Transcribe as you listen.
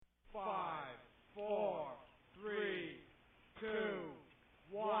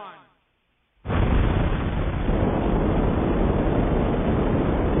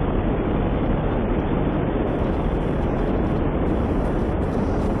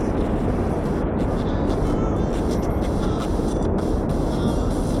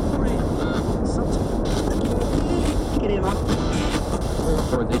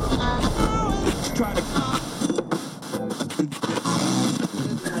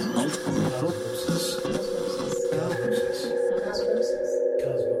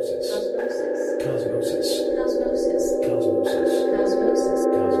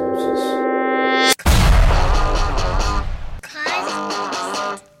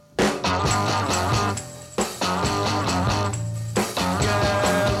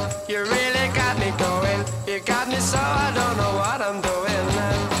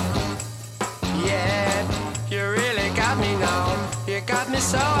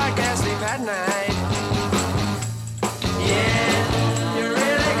I can't sleep at night. Yeah, you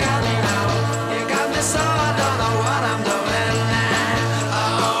really got me now. You got me so I don't know what I'm doing now.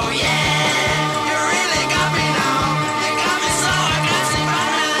 Oh yeah, you really got me now. You got me so I can't sleep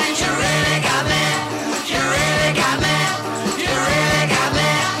at night. You really got me. You really got me. You really got me.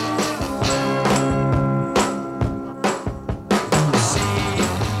 See,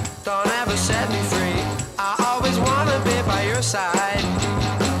 don't ever set me free. I always wanna be by your side.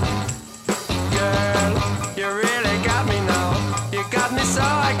 Girl, you really got me now. You got me so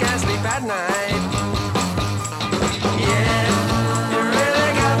I can't sleep at night. Yeah, you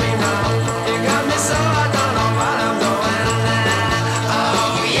really got me now. You got me so I don't know what I'm doing now.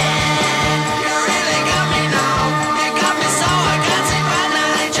 Oh yeah, you really got me now. You got me so I can't sleep at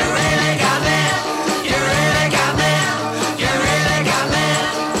night. You really got me. You really got me. You really got me.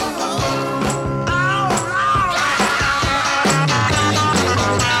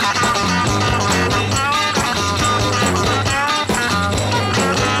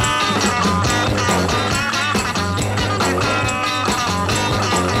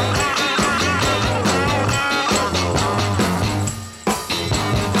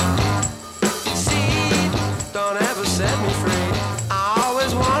 See, don't ever set me free. I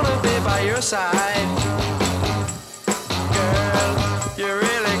always wanna be by your side. Girl, you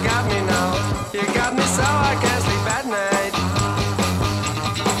really got me now. You got me so I can't sleep at night.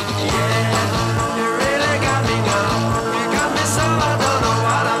 Yeah, you really got me now. You got me so I don't know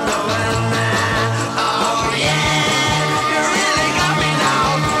what I'm doing now. Oh yeah, you really got me now.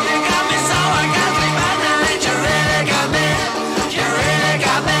 You got me so I can't sleep at night. You really got me. You really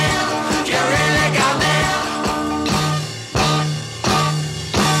got me. You really got me.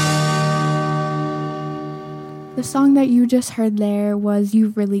 The song that you just heard there was You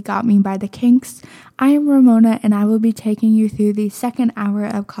Really Got Me by the Kinks. I am Ramona and I will be taking you through the second hour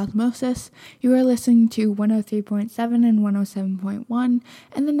of Cosmosis. You are listening to 103.7 and 107.1,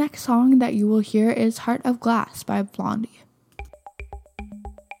 and the next song that you will hear is Heart of Glass by Blondie.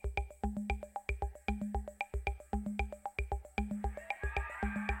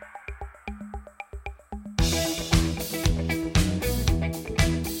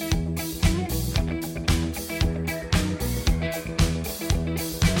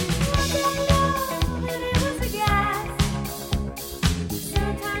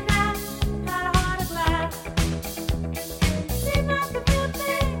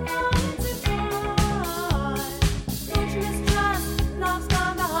 Don't you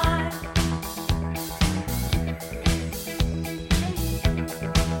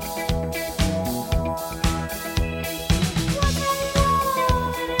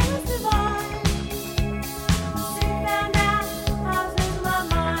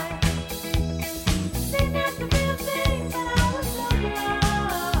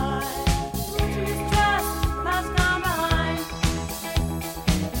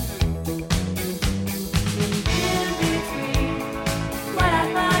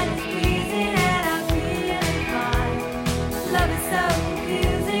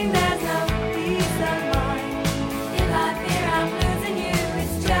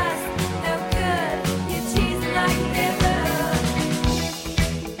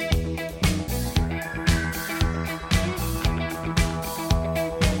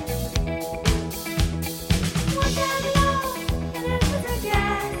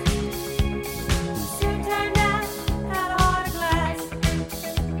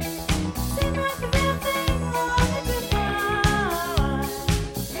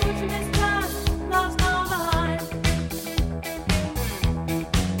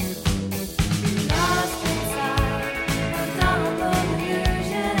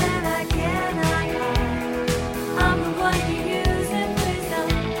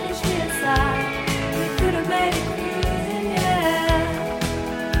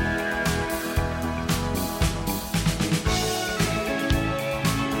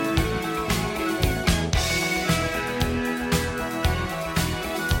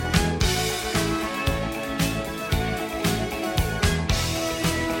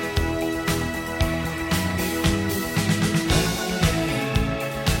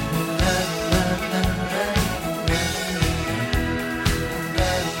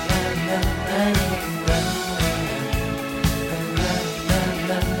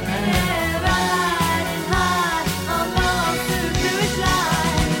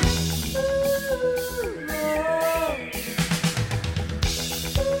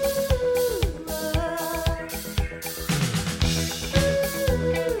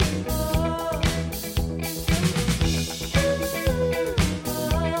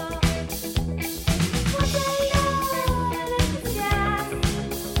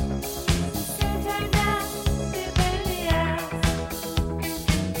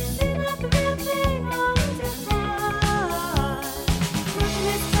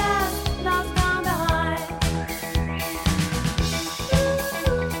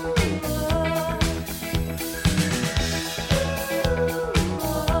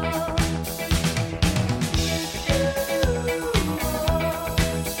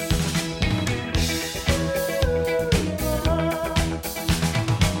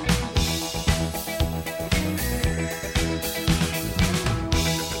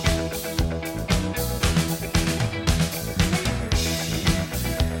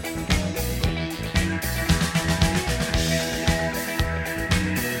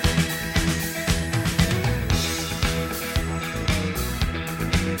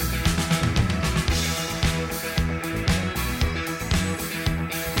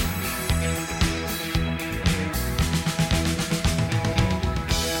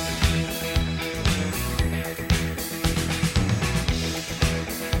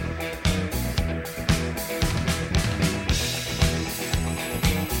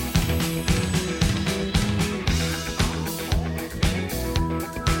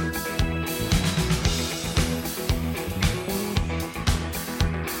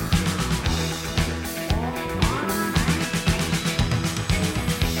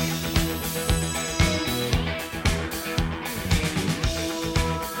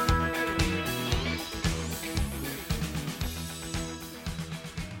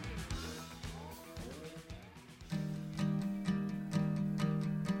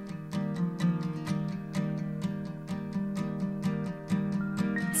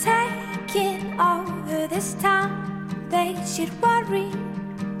this time they should worry.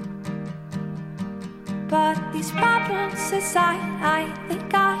 But these problems aside, I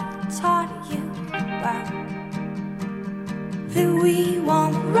think I taught you well that we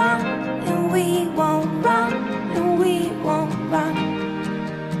won't run, and we won't run, and we won't run.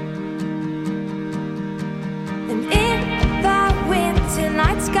 And in the winter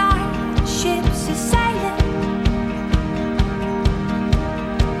night sky, ships are sailing,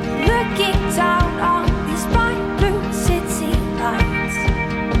 looking down on these bright blue city lights.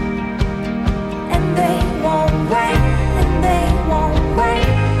 And they won't wait, and they won't wait,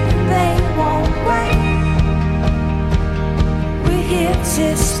 and they won't wait. We're here to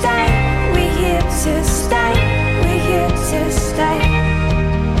stay, we're here to stay, we're here to stay.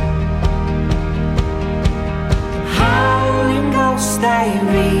 Howling ghosts, they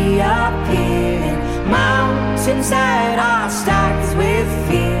reappear in mountains that are stacked with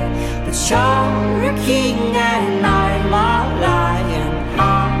fear. But you're a king and I'm a lion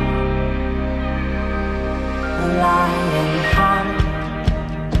heart, a lion heart.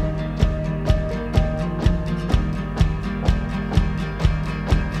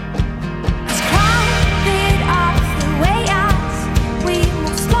 It's crowded off the way as we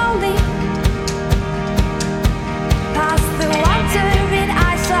move slowly past the wandering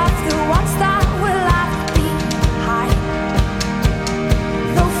eyes of the ones that were left behind.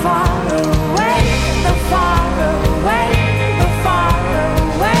 Though far away, though far away, though far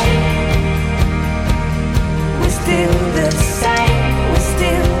away, we're still the same, we're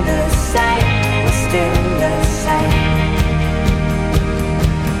still the same, we're still the same.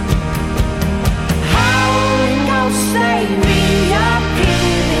 Howling ghosts, they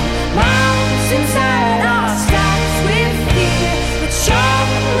reappear in mountains that are stacked with fear. But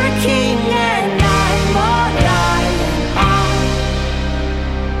you're a king and I'm a lion heart.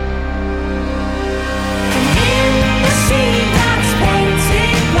 And in the sea that's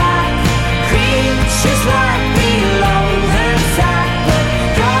painted black, creatures like below the tap. But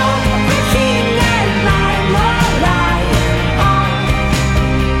you're a king and I'm a lion heart.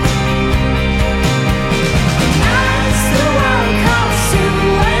 As the world comes to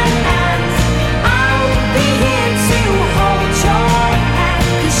an end, I'll be here to hold your hand.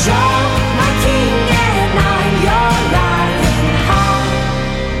 'Cause you're my king and I'm your lion heart.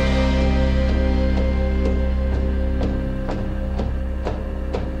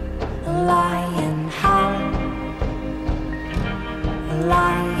 A lion heart, a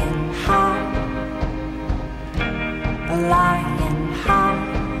lion heart, a lion heart,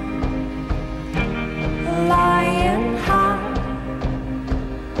 a lion heart,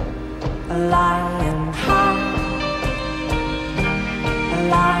 a lion heart, a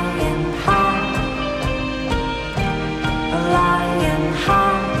lion heart, a lion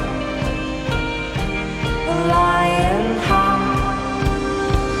heart, a lion heart.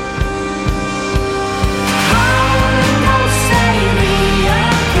 Howling ghosts, they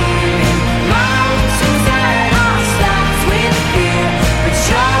reappear in mountains that are stacked with fear. But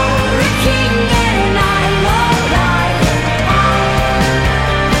you're a king and I'm a lion heart.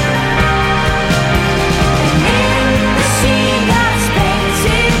 And in the sea that's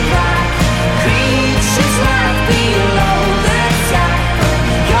painted black, creatures like below the tap.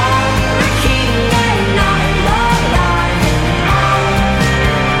 But you're a king and I'm a lion heart.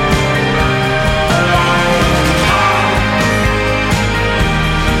 A lion heart,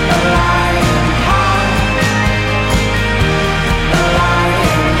 a lion heart, a lion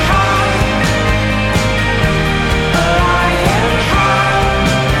heart, a lion heart, a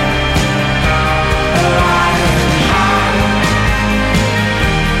lion heart,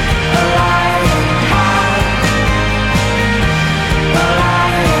 a lion heart, a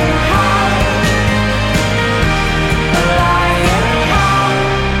lion heart, a lion heart.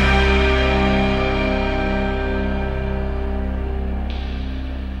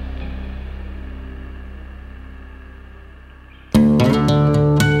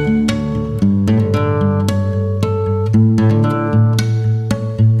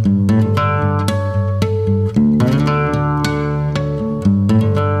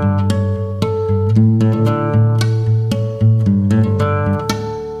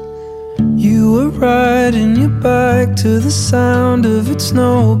 You were riding your bike to the sound of It's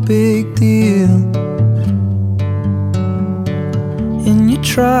No Big Deal, and you're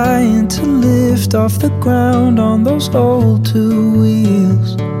trying to lift off the ground on those old two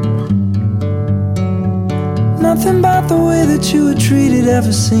wheels. Nothing about the way that you were treated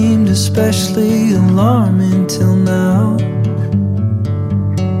ever seemed especially alarming till now.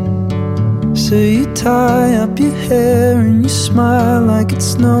 So you tie up your hair and you smile like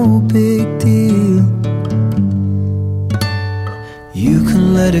it's no big deal.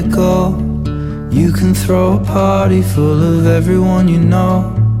 can let it go. You can throw a party full of everyone you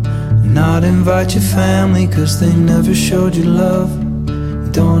know, and not invite your family cause they never showed you love.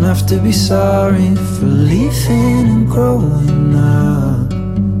 You don't have to be sorry for leaving and growing up.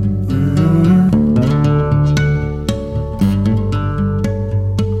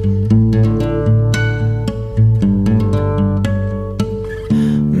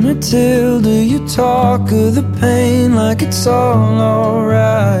 Matilda, you talk of the pain like it's all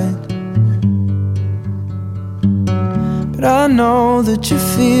alright, but I know that you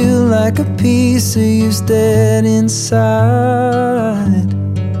feel like a piece of you's dead inside.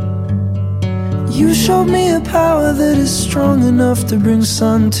 You showed me a power that is strong enough to bring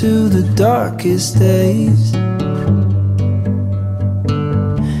sun to the darkest days.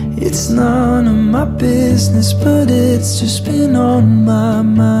 It's none of my business, but it's just been on my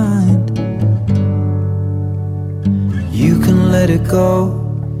mind. You can let it go.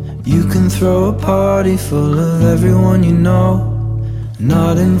 You can throw a party full of everyone you know,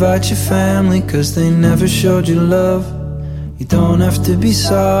 not invite your family cause they never showed you love. You don't have to be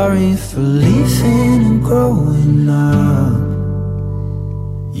sorry for leaving and growing up.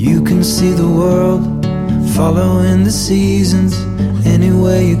 You can see the world, following the seasons,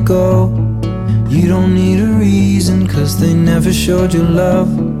 anywhere you go. You don't need a reason cause they never showed you love.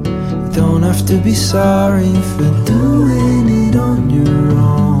 You don't have to be sorry for doing it on your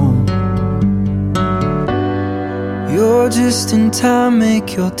own. You're just in time,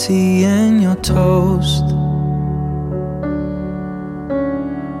 make your tea and your toast.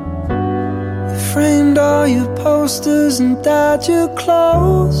 You framed all your posters and dyed your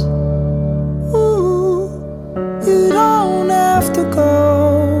clothes. Ooh, you don't have to go.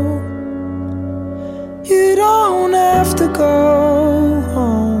 You don't have to go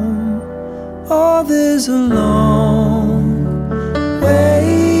home. Oh, there's a long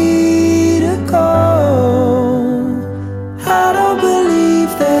way to go. I don't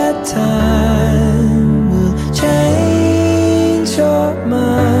believe that time will change your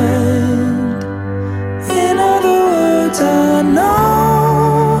mind. In other words, I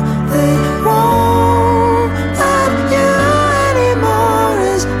know they won't let you anymore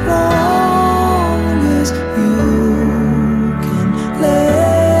as long as you can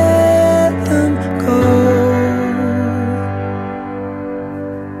let them go.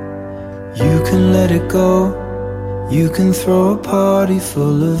 You can let it go. You can throw a party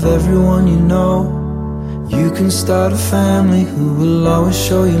full of everyone you know. You can start a family who will always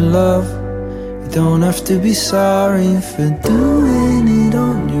show you love. You don't have to be sorry for doing it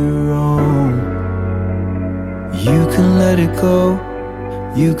on your own. You can let it go.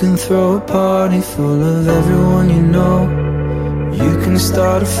 You can throw a party full of everyone you know. You can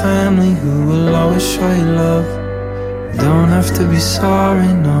start a family who will always show you love. You don't have to be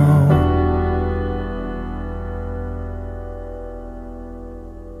sorry, no.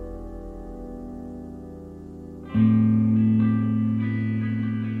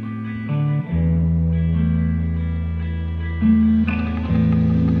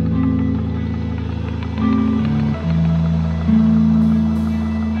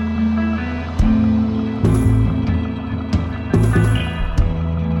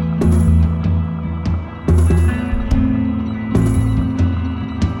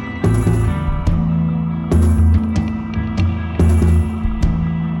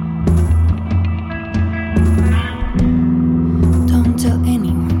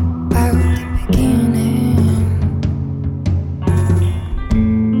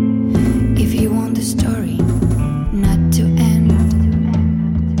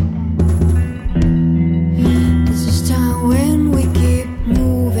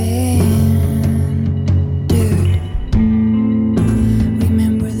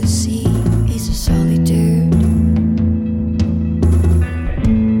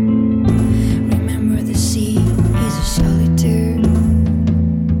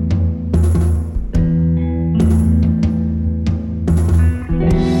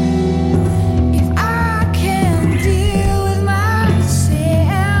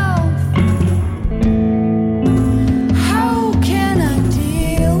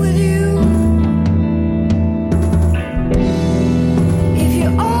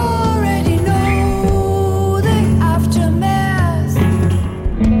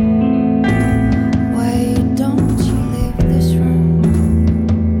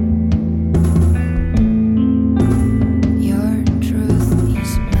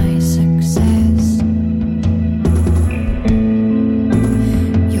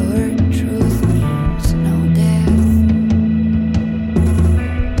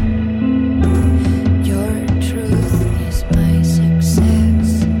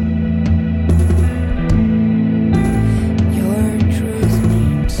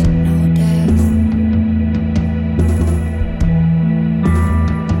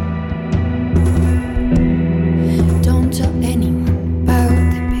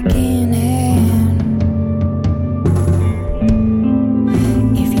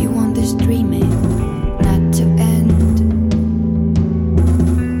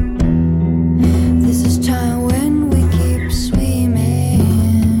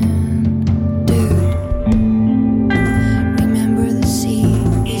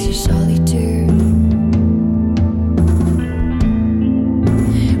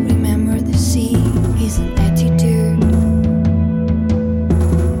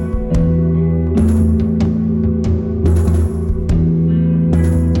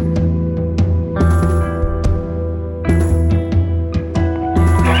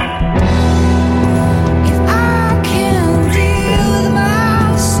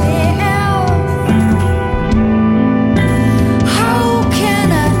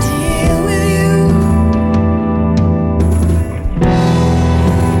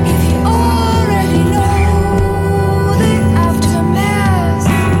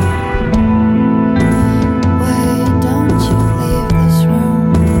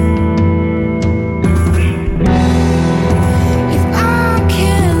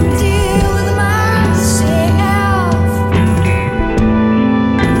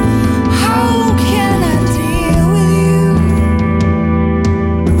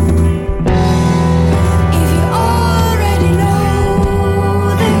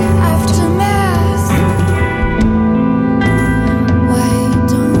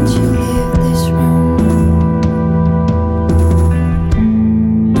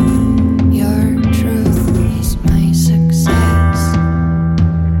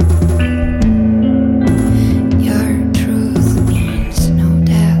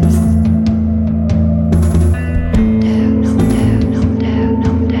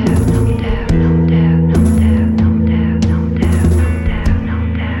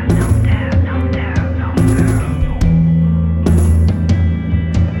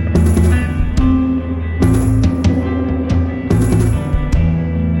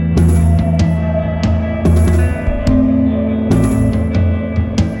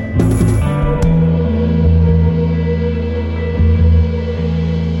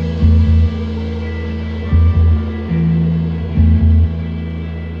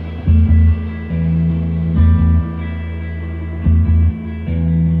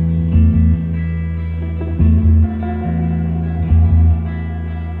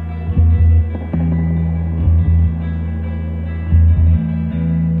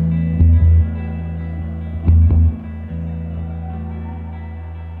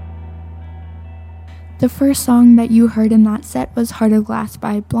 The first song that you heard in that set was Heart of Glass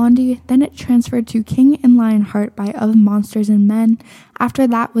by Blondie, then it transferred to King and Lionheart by Of Monsters and Men. After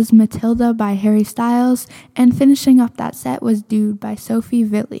that was Matilda by Harry Styles, and finishing up that set was Dude by Sophie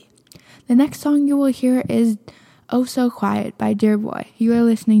Villi. The next song you will hear is Oh So Quiet by Dear Boy. You are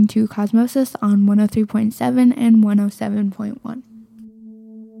listening to Cosmosis on 103.7 and 107.1.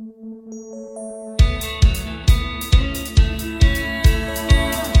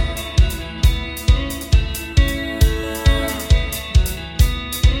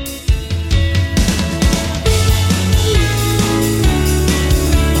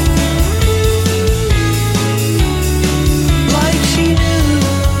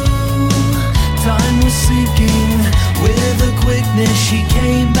 She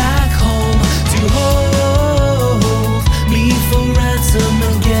came back home to hold me for ransom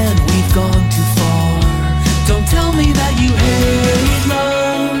again. We've gone too far. Don't tell me that you hate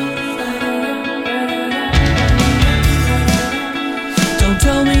love. Don't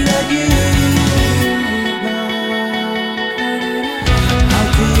tell me that you. How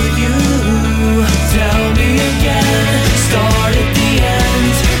could you tell me again? Start at the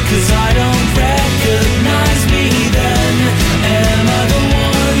end, 'cause I don't recognize me then. Am I the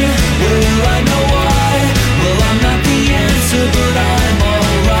one? Will I know why? Well, I'm not the answer, but I'm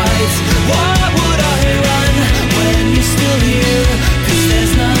alright. Why would I run when you're still here? 'Cause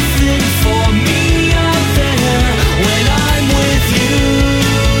there's nothing for me out there when I'm with you.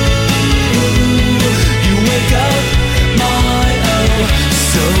 You wake up my oh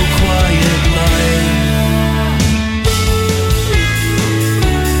so quiet life.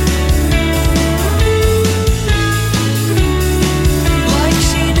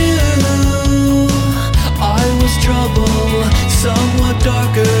 Somewhat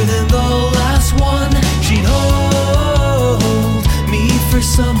darker than the last one. She'd hold me for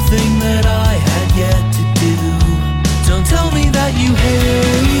something that I had yet to do. Don't tell me that you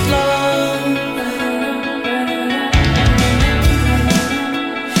hate love.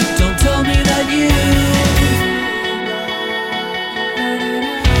 Don't tell me that you.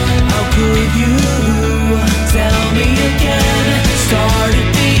 How could you tell me again? Start at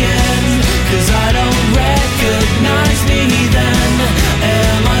the end, 'cause I don't recognize me then.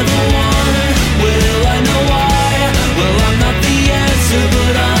 Am I the one? Will I know why? Well, I'm not the answer,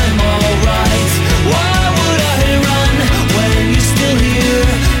 but I'm alright. Why would I run when you're still here?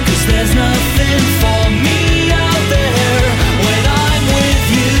 'Cause there's nothing for me out there when I'm with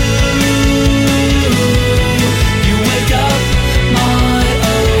you. You wake up my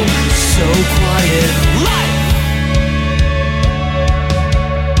oh so quiet life.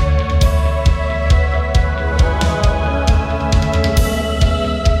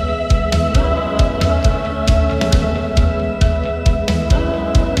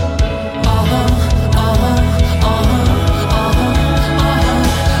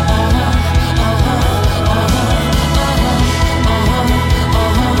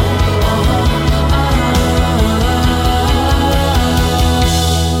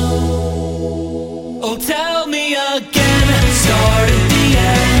 Oh, tell me again, start at the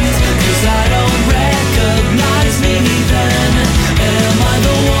end, 'cause I don't recognize me then. Am I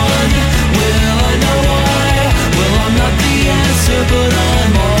the one? Will I know why? Well, I'm not the answer, but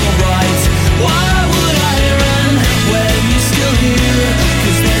I'm alright. Why would I run when you're still here?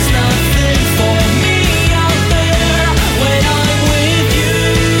 'Cause there's nothing for me out there when I'm with you.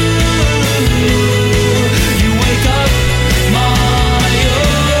 You wake up my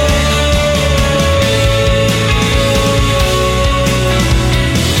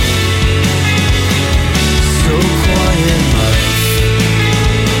so quiet life.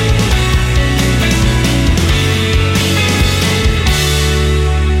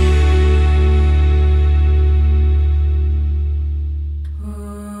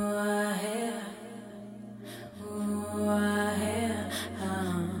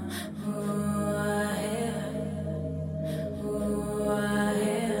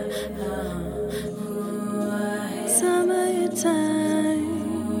 Some of your time,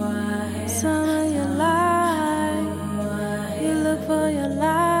 some of your life, you look for your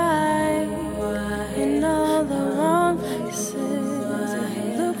life in all the wrong places. You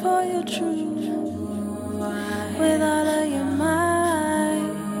look for your truth with all of your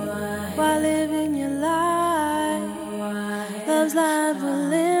mind while living your life. Love's life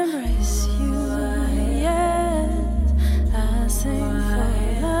will embrace you. Yes, I sing for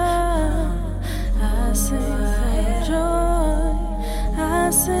love. I sing for joy. I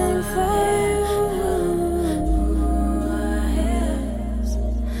sing for you. Yes,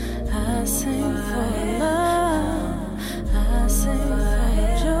 I sing for love. I sing for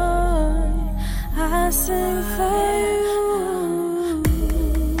joy. I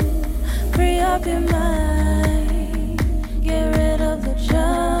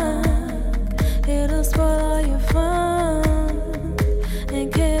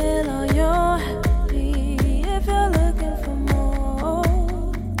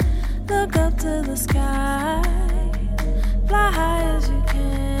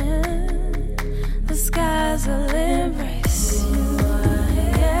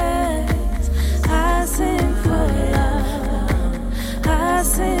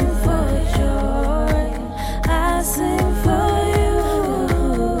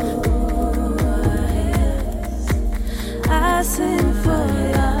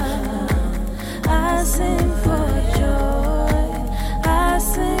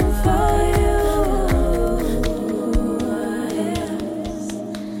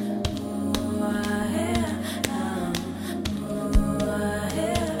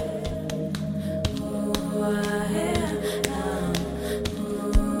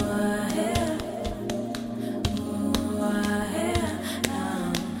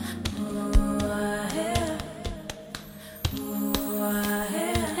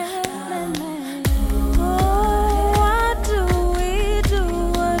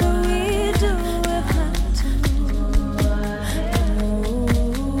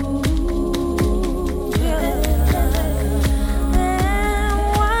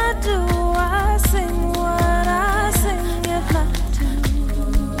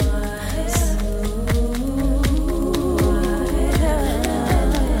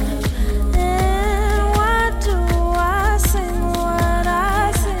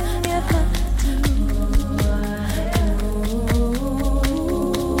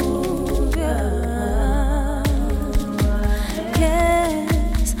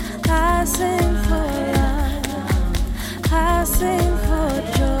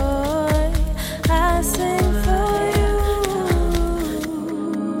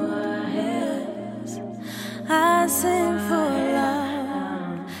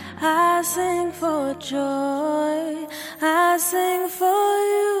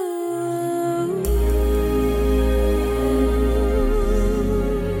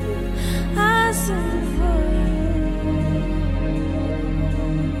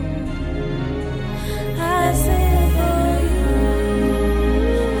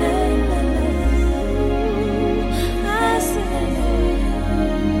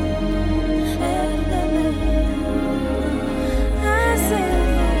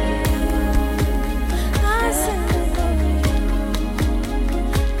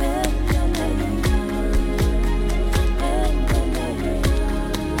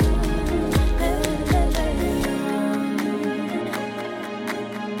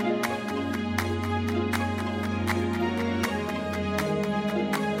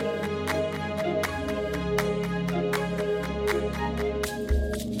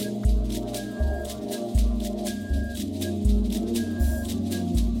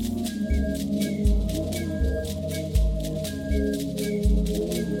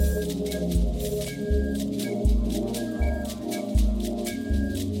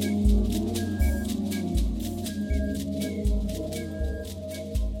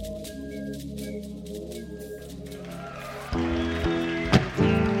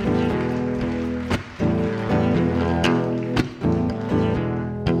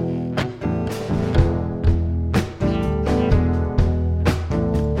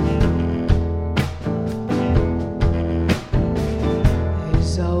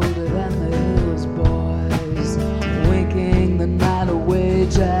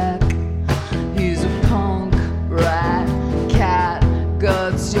Jack. He's a punk rat cat.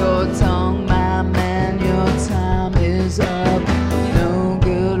 Guts your tongue, my man, your time is up. No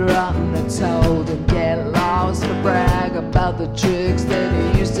good rotten, I told him. Get lost to brag about the tricks that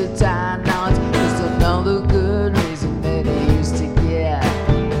he used to tie. Now it's just another good reason that he used to get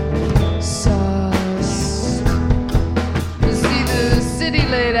sus. You see the city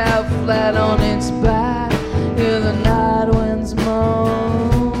laid out flat on its back. Hear the night winds moan.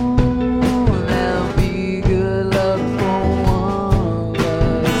 There'll be good luck for one of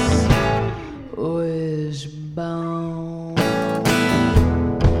us. Wishbone.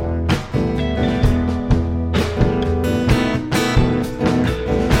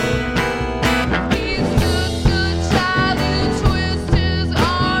 He's good, good child who twists his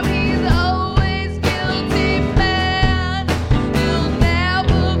arm. He's always guilty man. He'll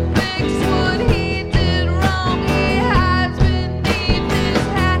never fix what he did wrong. He hides beneath his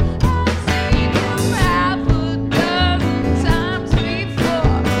hat. I've seen him half a dozen times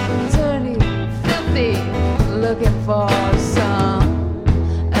before. Dirty, filthy, looking for some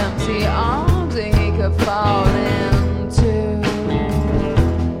empty arms that he could fall into.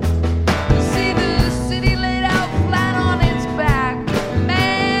 You see the city laid out flat on its back.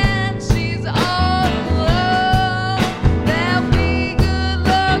 Man, she's all alone. There'll be good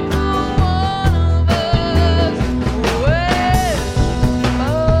luck for one of us.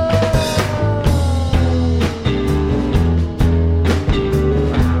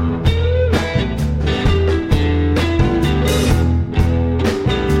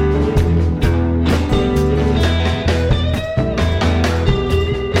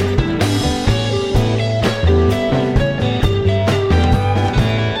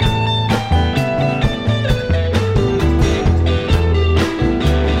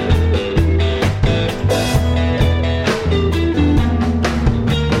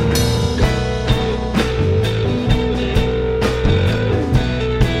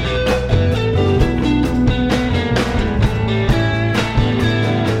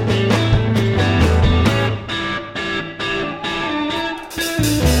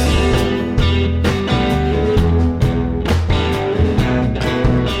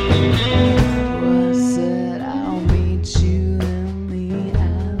 I said I'll meet you in the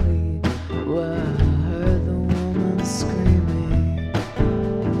alley where I heard the woman screaming.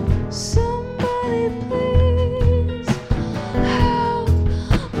 Somebody please help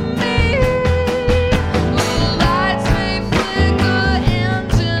me. The lights may flicker,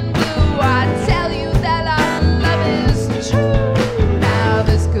 engine blue. I tell you that our love is true. Now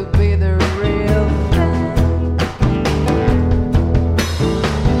this could be the real thing.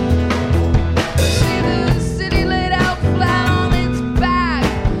 See the city laid out flat on its back.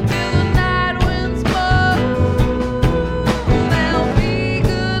 Hear the night winds blow. There'll be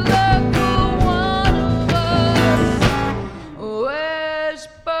good luck for one of us.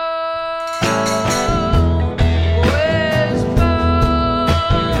 Wishbone, wishbone,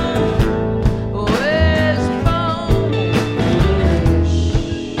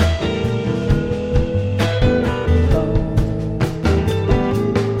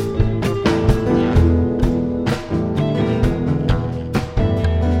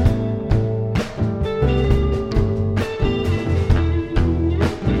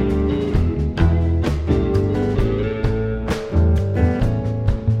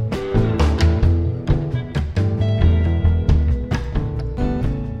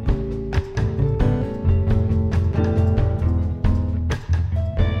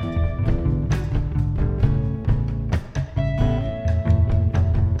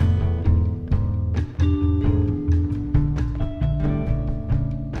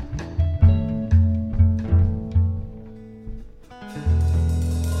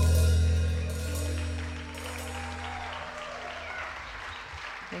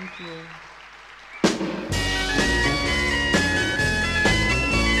 Thank you.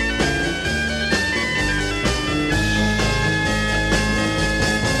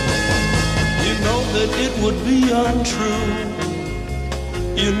 You know that it would be untrue.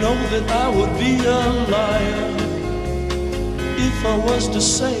 You know that I would be a liar if I was to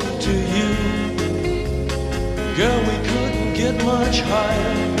say to you, girl, we couldn't get much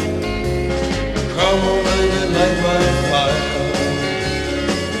higher. Come on, baby, light my fire.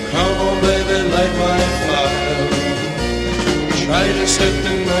 Come on, baby, light my fire. Try to set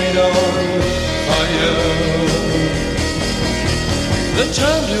the night on fire. The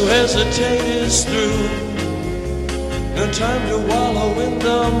time to hesitate is through. No time to wallow in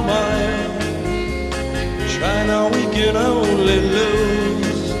the mire. Try now, we can only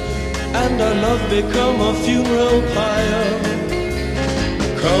lose, and our love become a funeral pyre.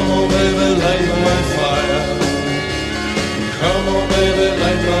 Come on, baby, light my fire. Come on, baby,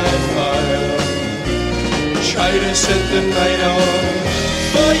 light my fire. Try to set the night on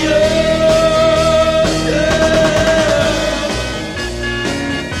fire.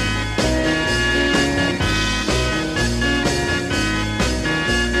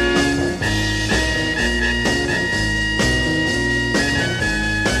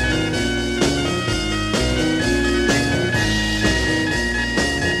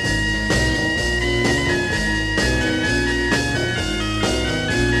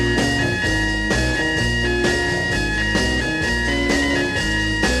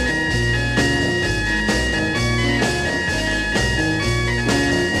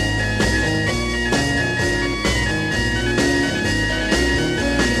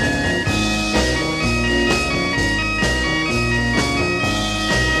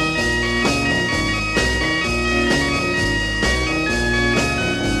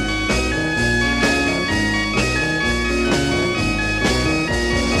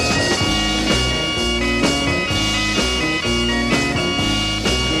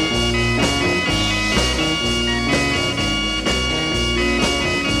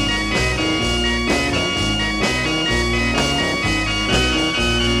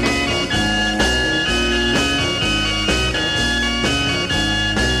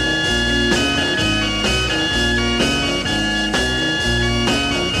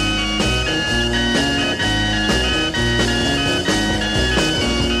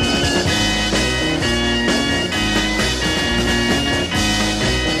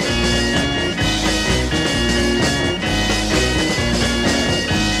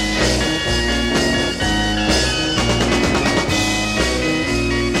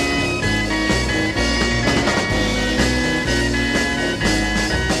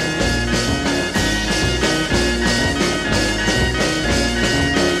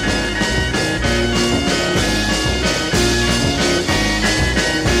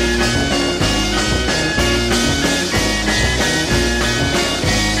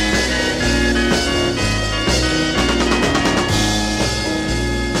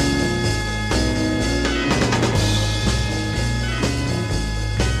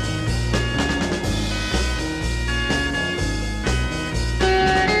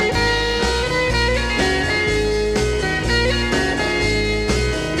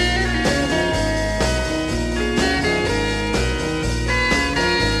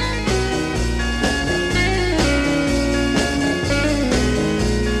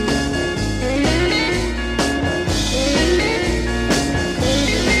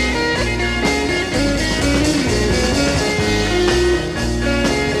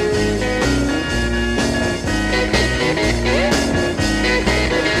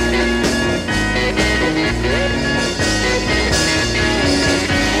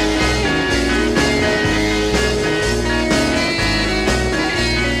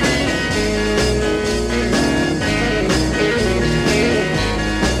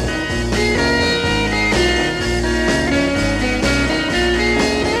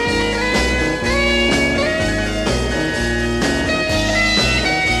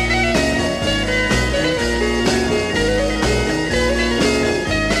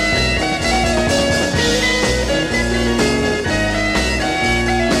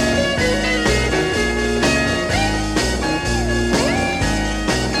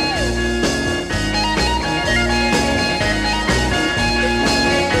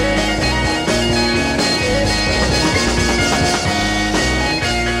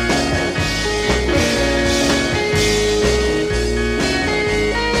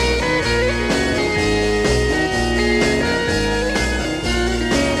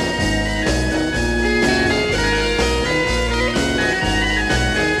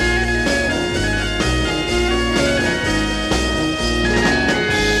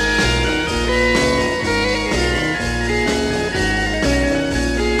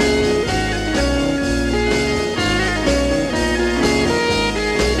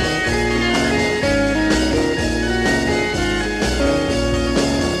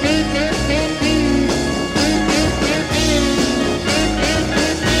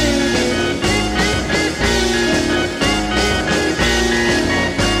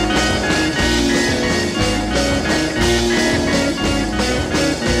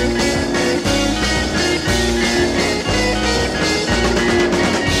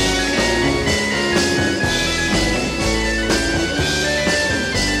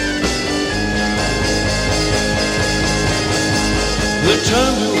 The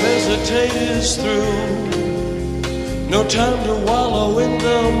time to hesitate is through. No time to wallow in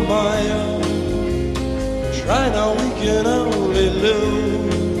the mire. Try now, we can only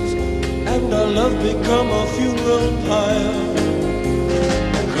lose. become a funeral pyre.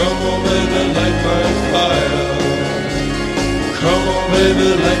 Come on, baby, light my fire. Come on, baby,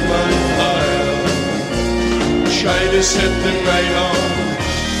 light my fire. Try to set the night on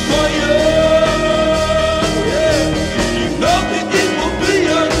fire. Yeah. You know that it will be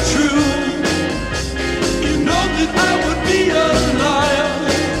untrue. You know that I would be a liar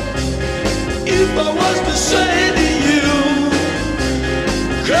if I was to say to you,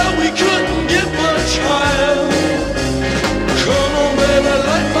 girl, we couldn't get much higher. Come on, baby,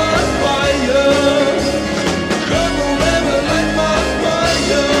 light my fire. Come on, baby, light my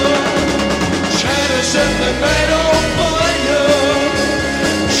fire. Try to set the night on fire.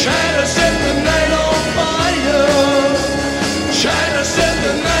 Try to set the night on fire. Try to set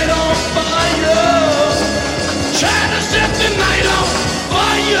the night on fire. Try to set the night on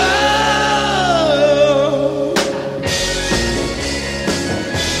fire.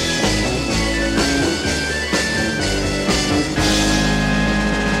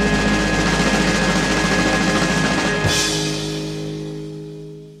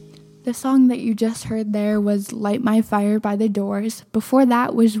 The song that you just heard there was Light My Fire by The Doors. Before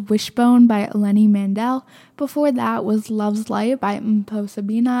that was Wishbone by Eleni Mandel. Before that was Love's Light by Mpo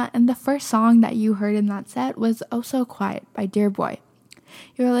Sabina. And the first song that you heard in that set was Oh So Quiet by Dear Boy.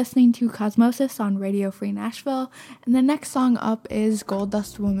 You're listening to Cosmosis on Radio Free Nashville. And the next song up is Gold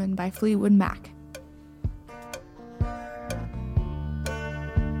Dust Woman by Fleetwood Mac.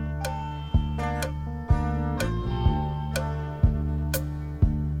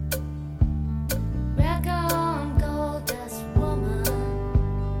 Rock on, gold dust woman.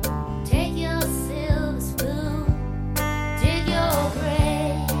 Take your silver spoon, dig your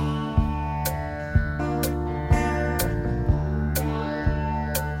grave.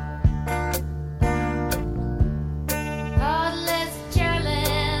 Heartless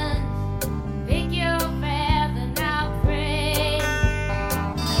challenge, pick your path and I'll pray.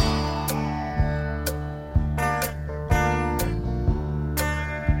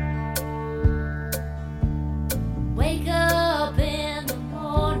 Wake up in the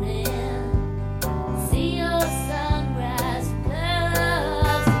morning, see your sunrise,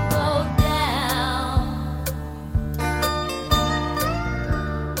 clouds go down.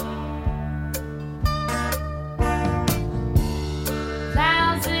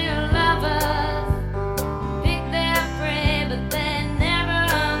 Thousand lovers pick their prey, but they never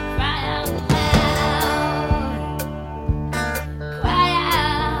cry out loud. Cry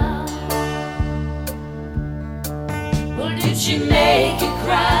out. Well, did she make you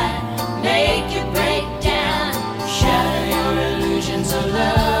cry, make you break down, shatter your illusions of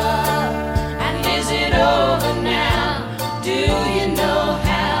love? And is it over now? Do you know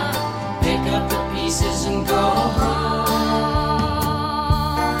how? Pick up the pieces and go home.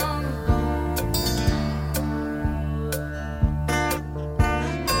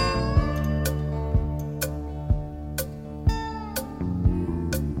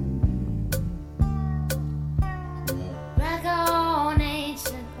 Rock on,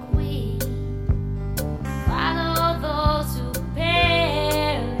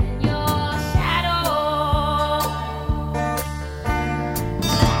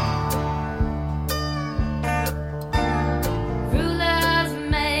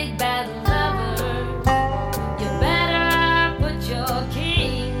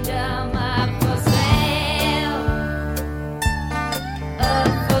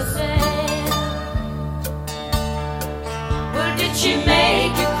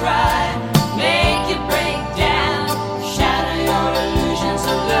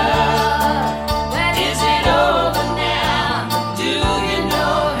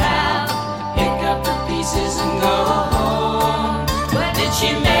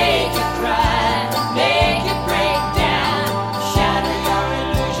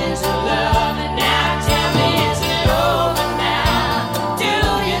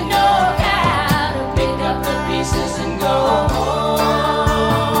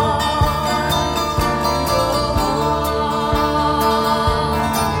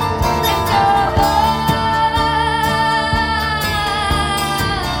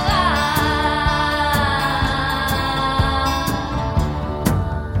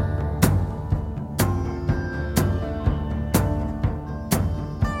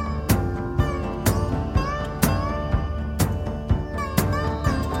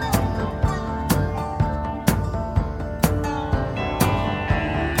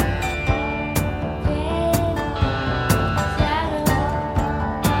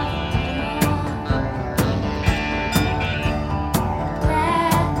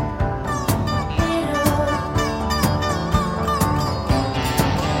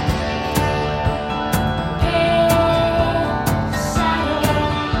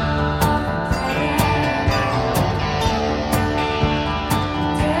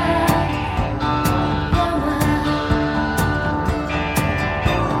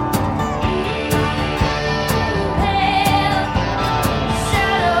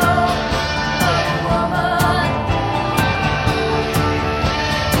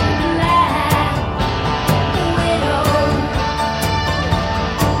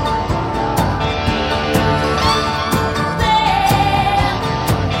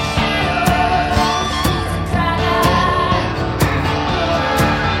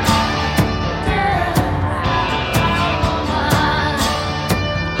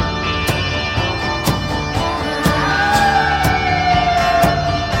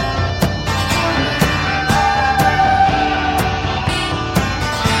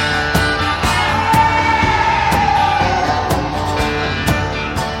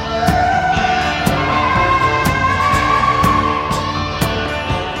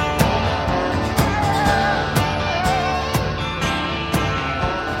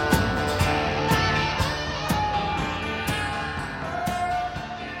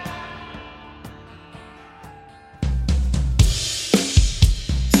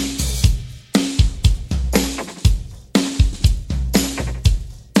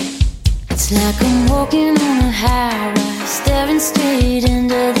 like I'm walking on a highway, staring straight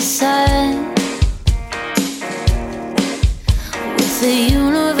into the sun, with the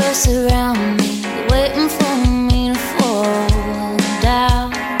universe around me, waiting for me to fall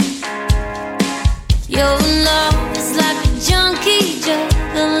down. Your love is like a junkie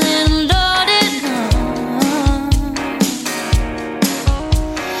juggling loaded gun.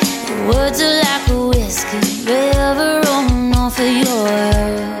 Your words are like a whiskey river rolling off of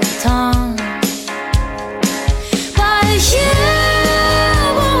your tongue.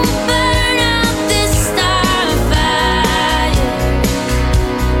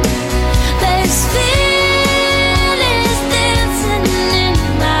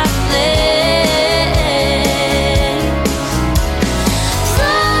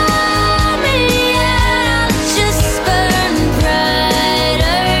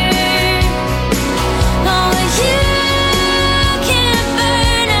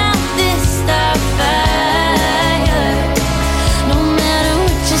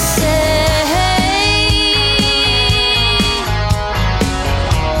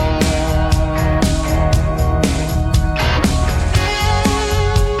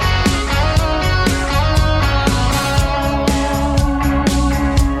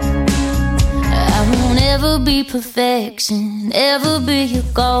 Be perfection, ever be your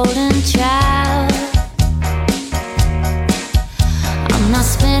golden child. I'm not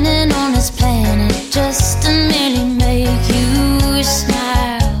spinning on this planet just to merely make you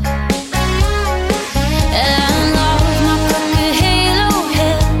smile. And off my crooked halo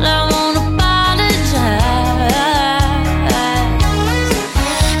head, I won't apologize.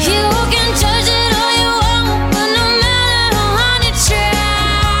 You can judge it all you want, but no matter how hard you try,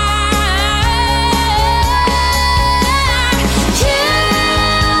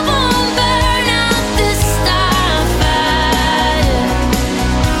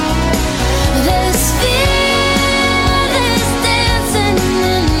 this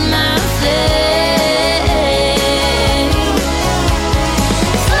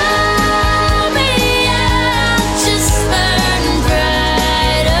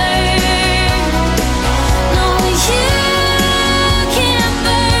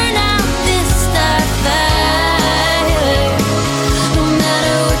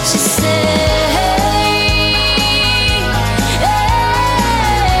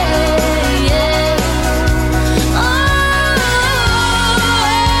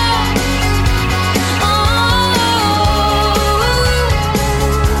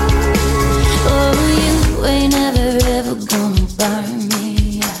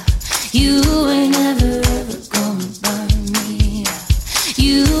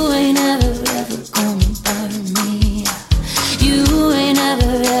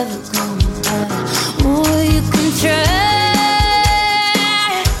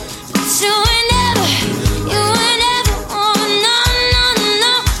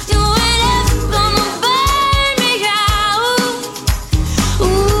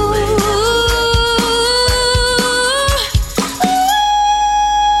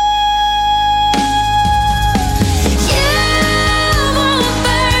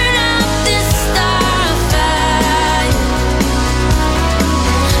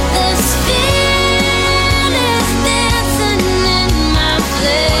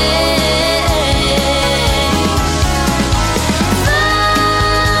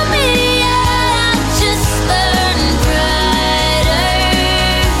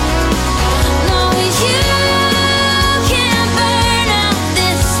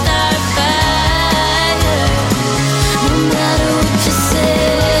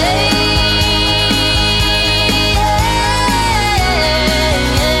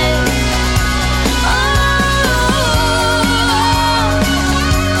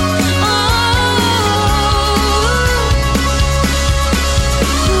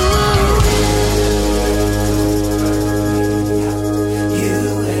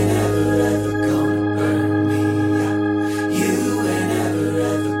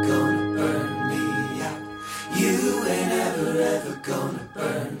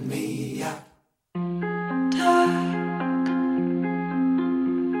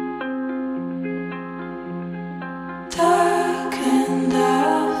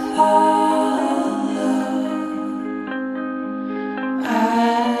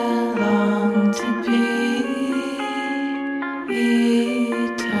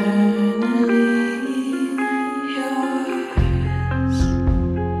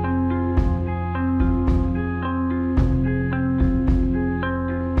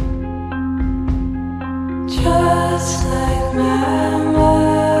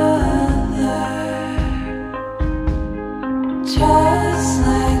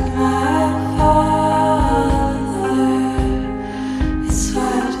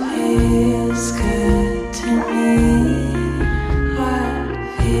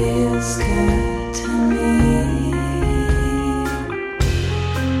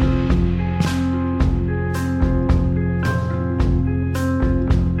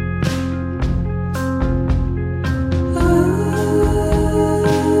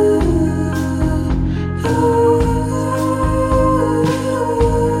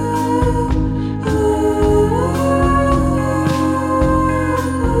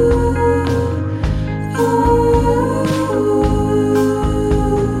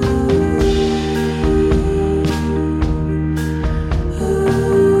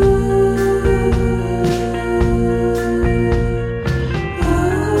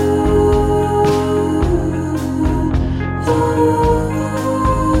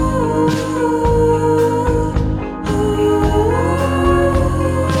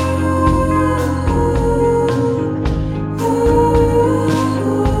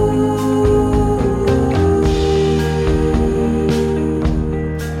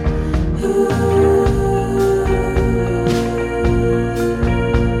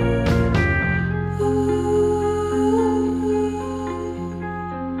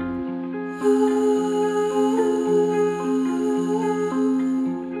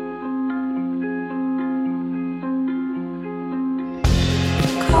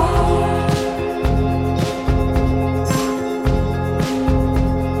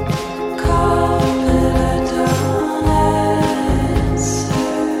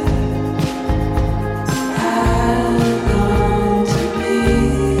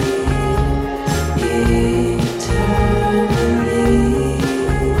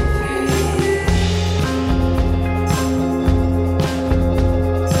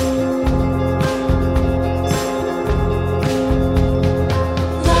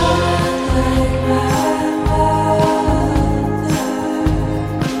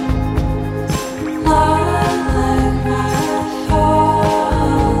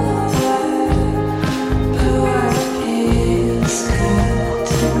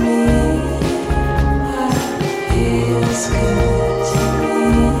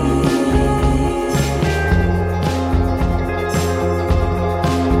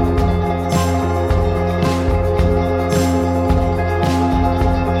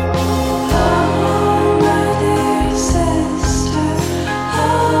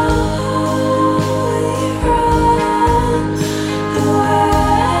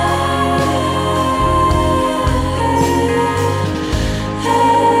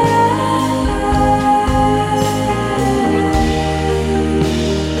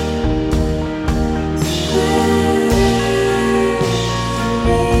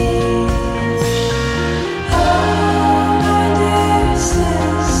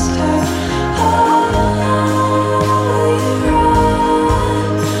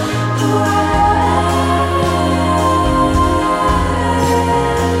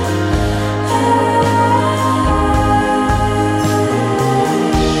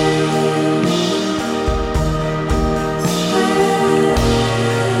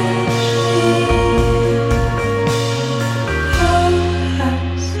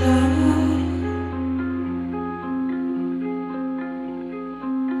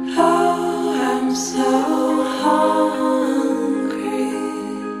so hungry.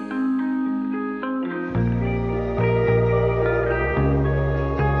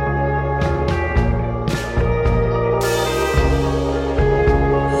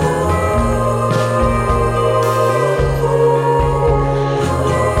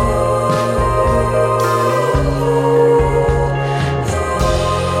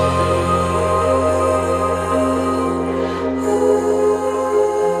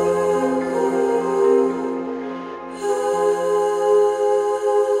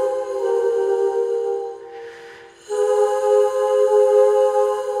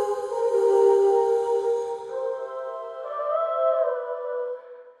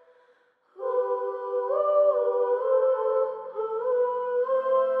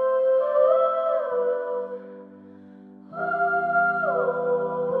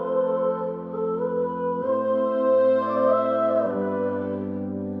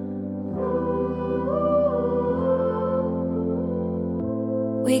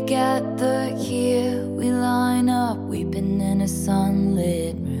 We gather here, we line up, weeping in a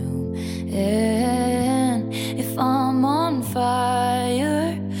sunlit room. And if I'm on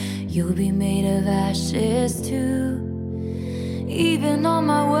fire, you'll be made of ashes too. Even on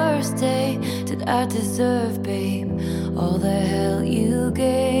my worst day, did I deserve, babe, all the hell you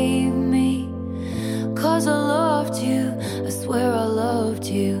gave me? 'Cause I loved you, I swear I loved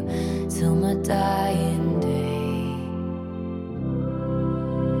you, till my dying day.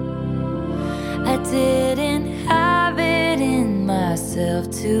 I didn't have it in myself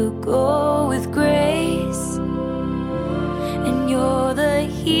to go with grace. And you're the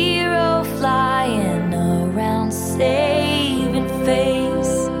hero flying around saving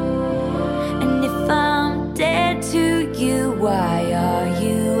face. And if I'm dead to you, why are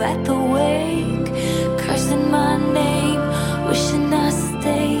you at the wake? Cursing my name, wishing I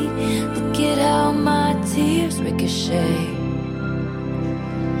stayed. Look at how my tears ricochet.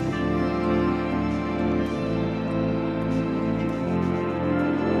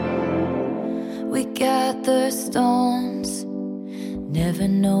 We gather stones, never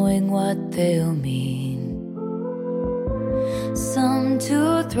knowing what they'll mean. Some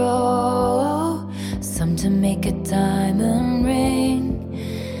to throw, some to make a diamond ring.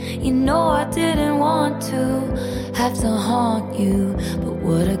 You know I didn't want to have to haunt you, but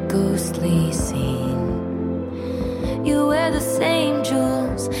what a ghostly scene. You wear the same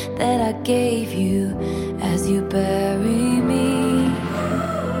jewels that I gave you as you bury me.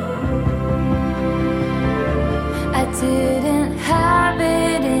 I didn't have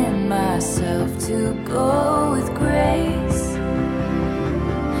it in myself to go with grace.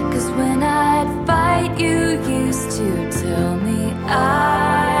 'Cause when I'd fight, you used to tell me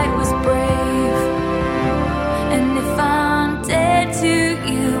I was brave. And if I'm dead to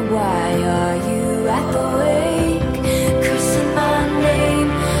you, why are you at the wake? Cursing my name,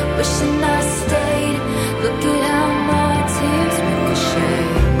 wishing I stayed. Look at how my tears ricochet.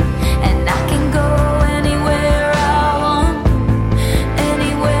 And I can go anywhere I want,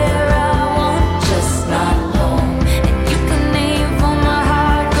 anywhere I want, just not home. And you can name for my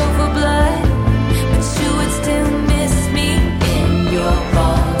heart, go for blood, but you would still miss me in your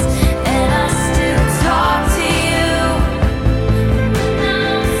bones. And I still talk to you. Now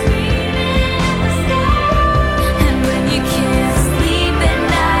I'm screaming in the sky. And when you can't sleep at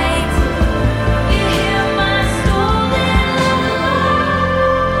night, you hear my stolen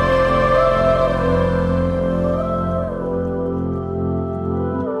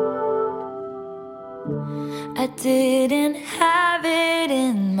I didn't have it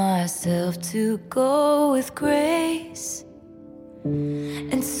in myself to go with grace.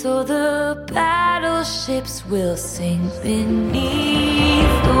 And so the battleships will sink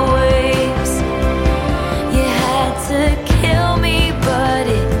beneath the waves. You had to kill me, but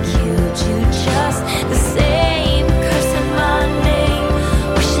it killed you just the same. Cursing my name,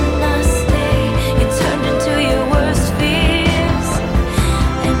 wishing I stayed. You turned into your worst fears.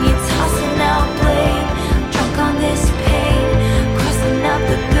 And you're tossing out blame, drunk on this pain, crossing out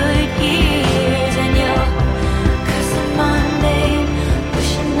the good years. And you're cursing my name,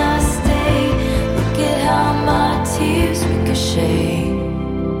 wishing I stayed. Look at how my tears ricochet.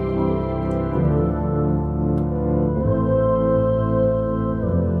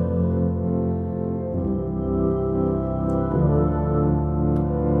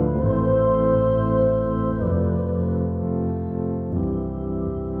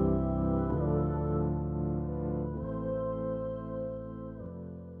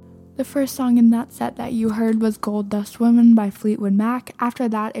 The first song in that set that you heard was Gold Dust Woman by Fleetwood Mac. After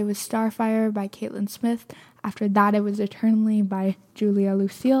that, it was Starfire by Caitlin Smith. After that, it was Eternally by Julia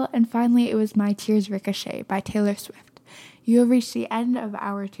Lucille. And finally, it was My Tears Ricochet by Taylor Swift. You have reached the end of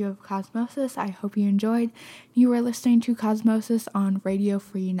hour 2 of Cosmosis. I hope you enjoyed. You were listening to Cosmosis on Radio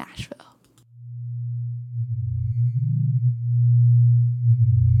Free Nashville.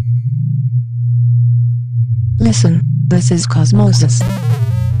 Listen, this is Cosmosis.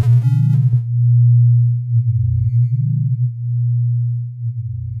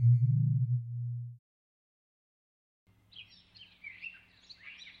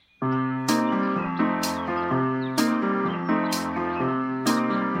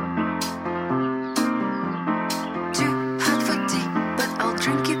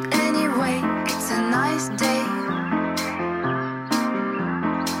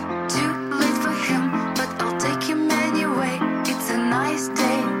 Too late for him, but I'll take him anyway. It's a nice day.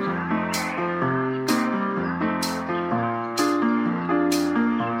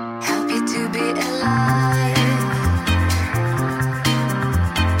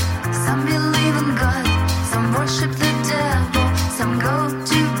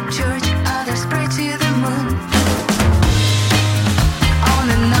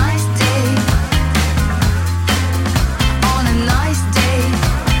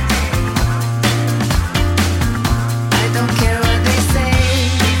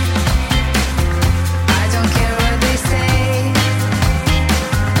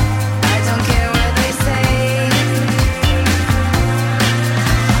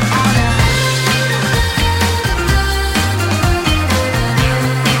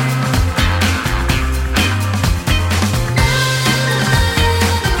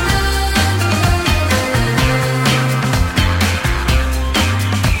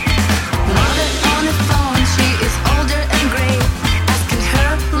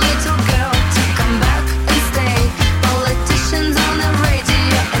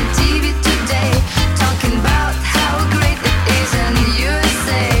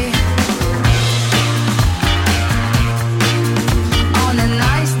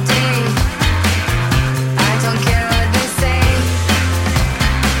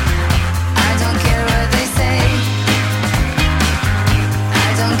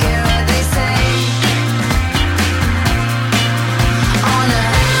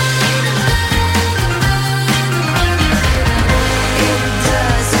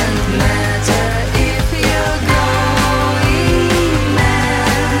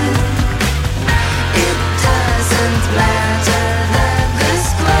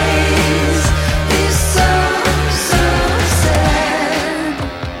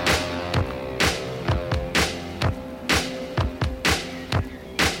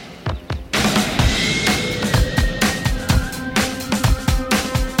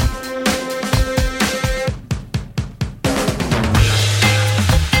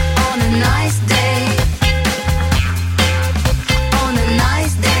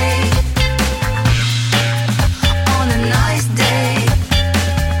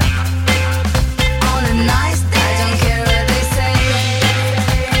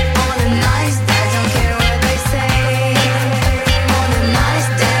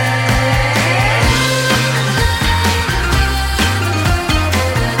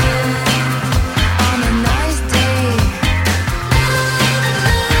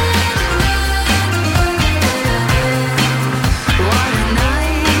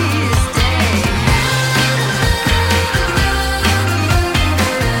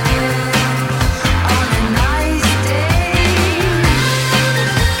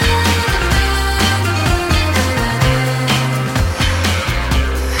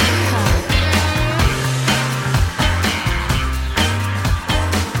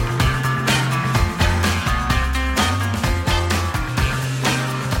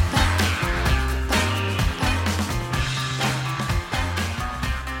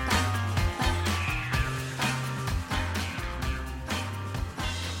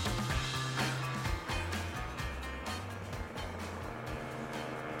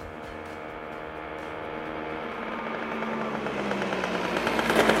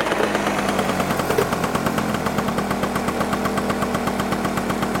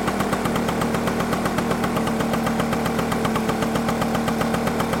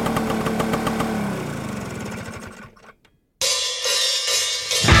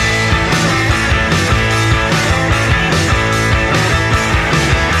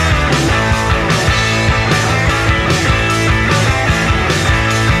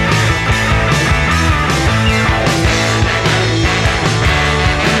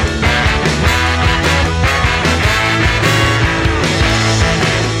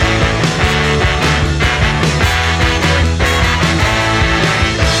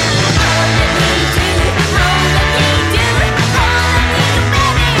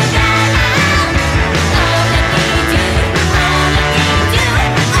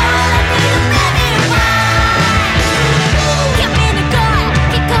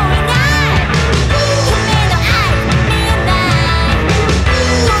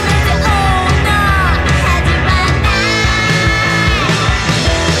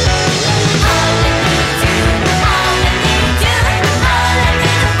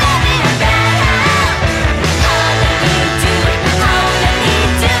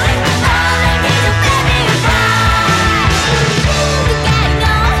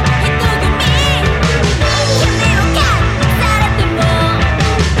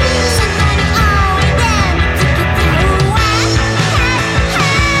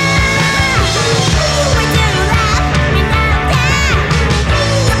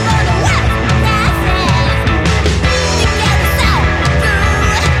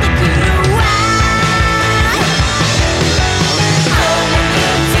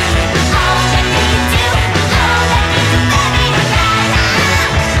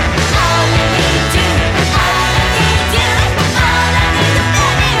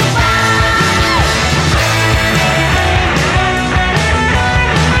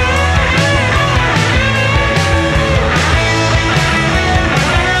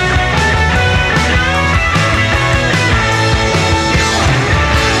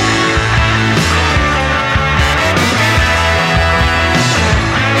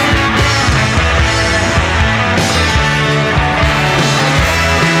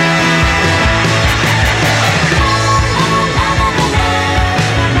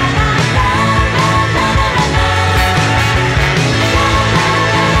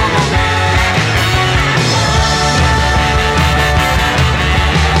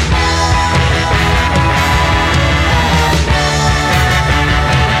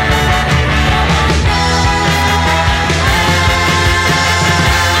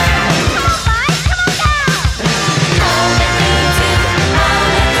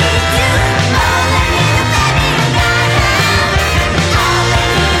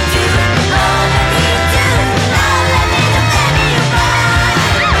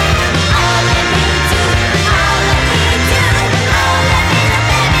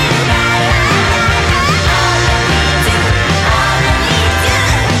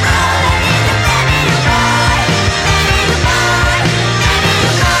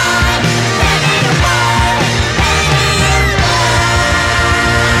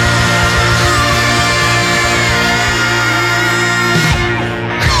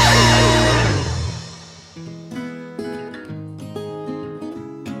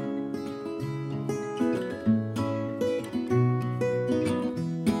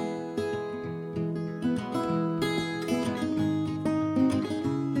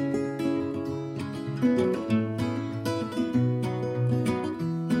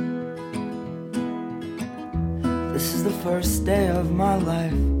 This is the first day of my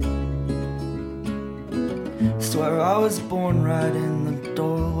life. Swear I was born right in the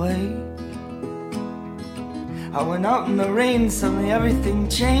doorway. I went out in the rain, suddenly everything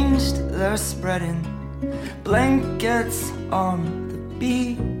changed. They're spreading blankets on the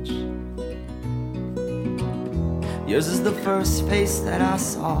beach. Yours is the first face that I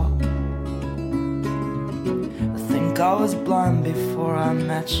saw. I think I was blind before I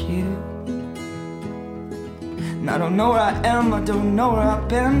met you. And I don't know where I am, I don't know where I've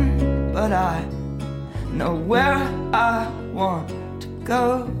been, but I know where I want to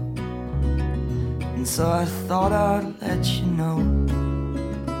go. And so I thought I'd let you know.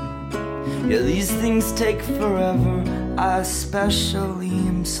 Yeah, these things take forever, I especially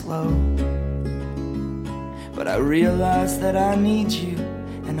am slow. But I realized that I need you,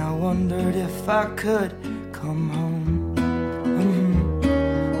 and I wondered if I could come home.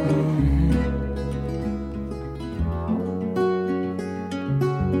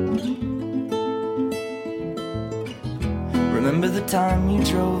 Remember the time you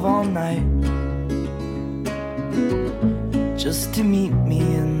drove all night just to meet me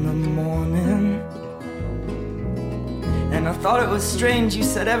in the morning? And I thought it was strange, you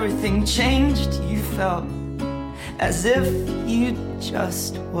said everything changed. You felt as if you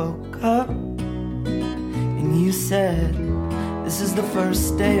just woke up. And you said, this is the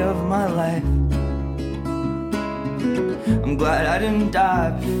first day of my life. I'm glad I didn't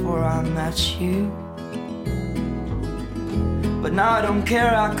die before I met you. But now I don't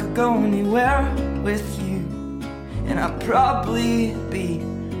care, I could go anywhere with you, and I'd probably be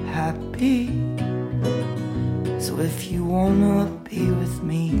happy. So if you wanna be with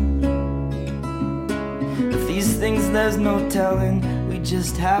me, if these things there's no telling, we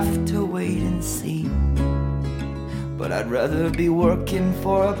just have to wait and see. But I'd rather be working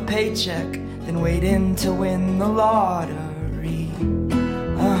for a paycheck than waiting to win the lottery.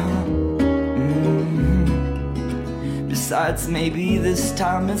 Besides, maybe this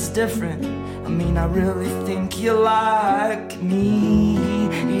time it's different. I mean, I really think you like me.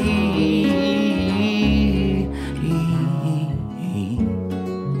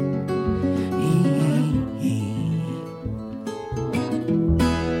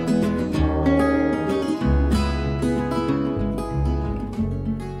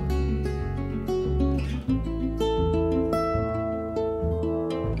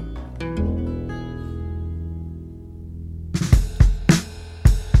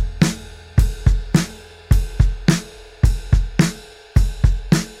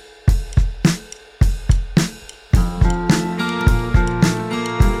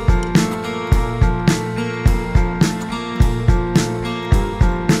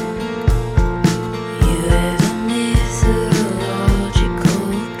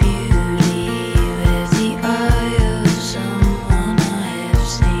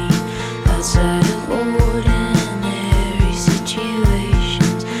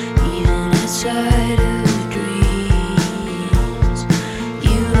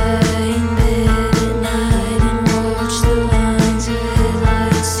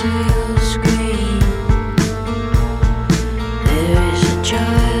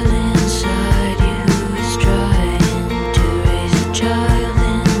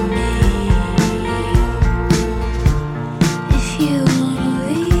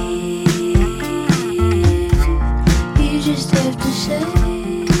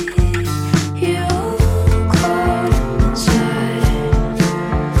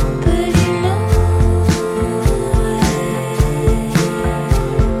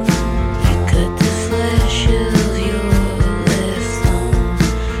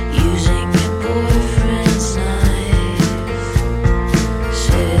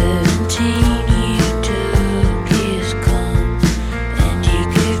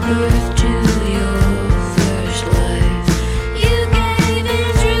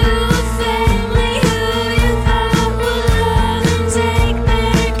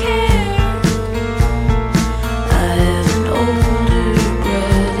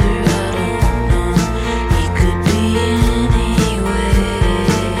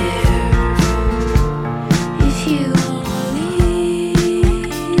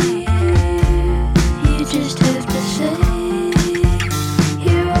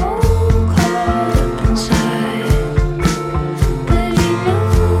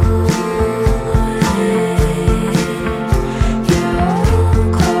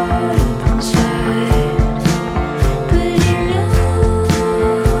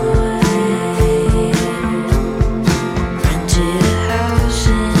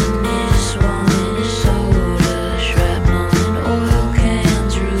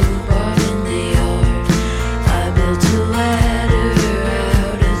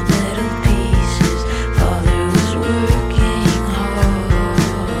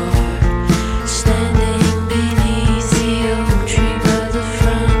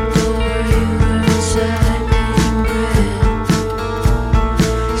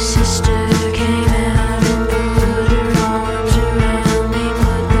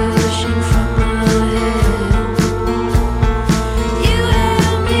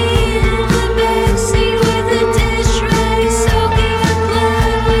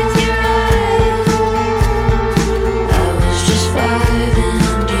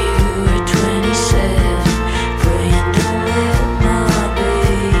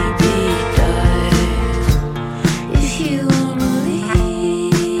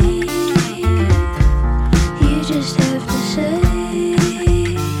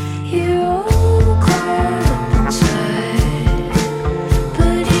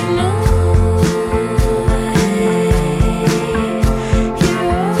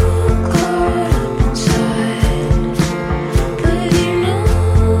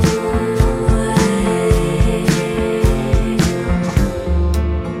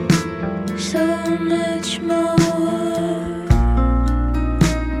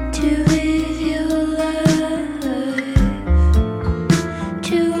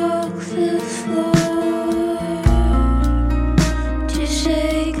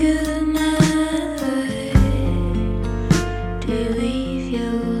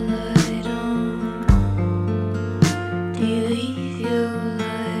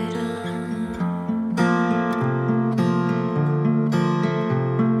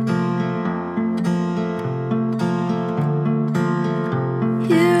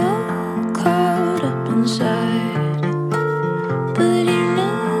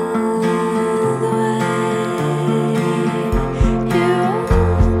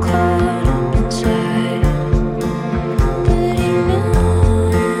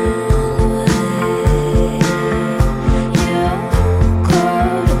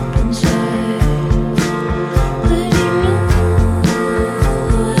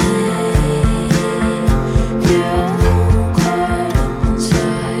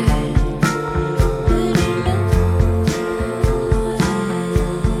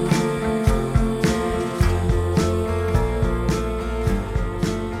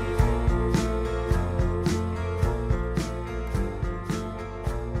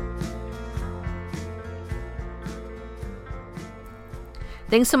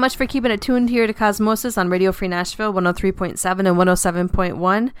 Thanks so much for keeping it tuned here to Cosmosis on Radio Free Nashville, 103.7 and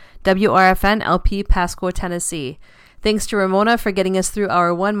 107.1, WRFN LP, Pasco, Tennessee. Thanks to Ramona for getting us through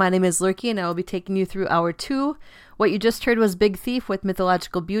hour 1. My name is Lurky, and I will be taking you through hour 2. What you just heard was Big Thief with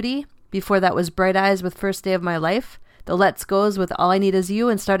Mythological Beauty. Before that was Bright Eyes with First Day of My Life. The Let's Goes with All I Need Is You.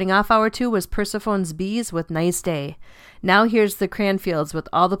 And starting off hour 2 was Persephone's Bees with Nice Day. Now here's the Cranfields with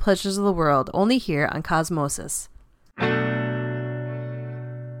All the Pleasures of the World, only here on Cosmosis.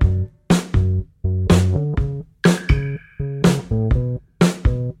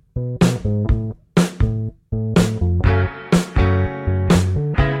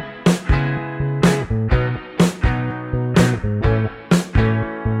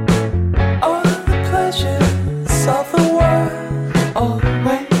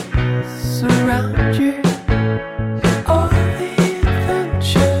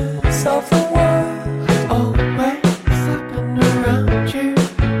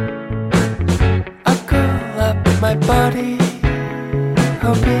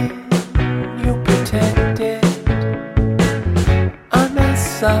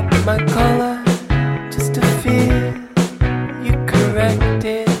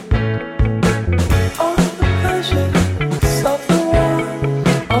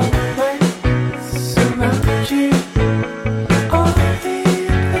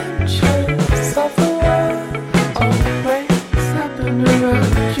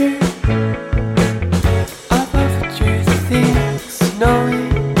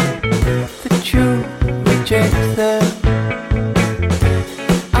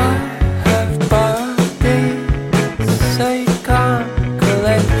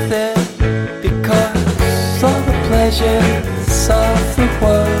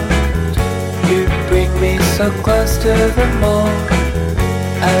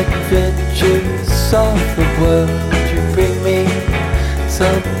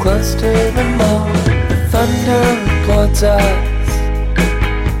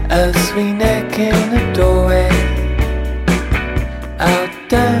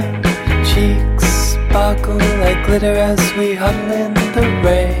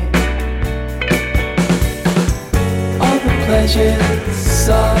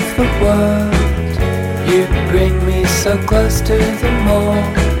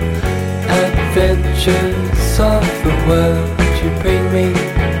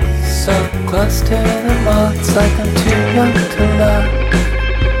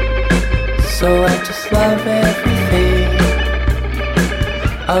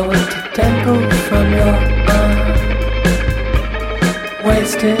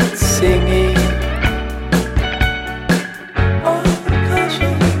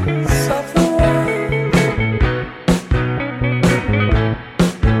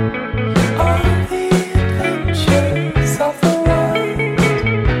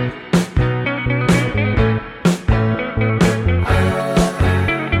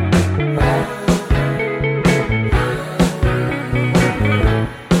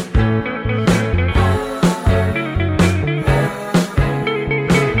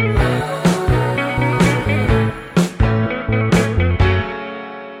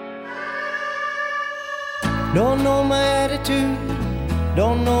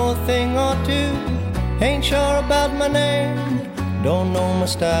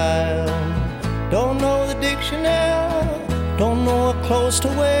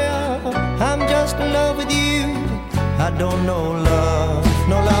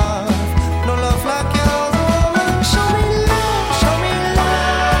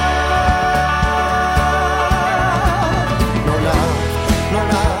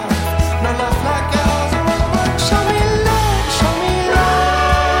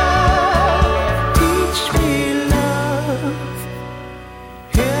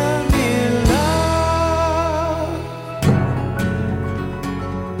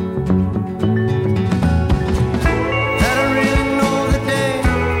 I don't really know the day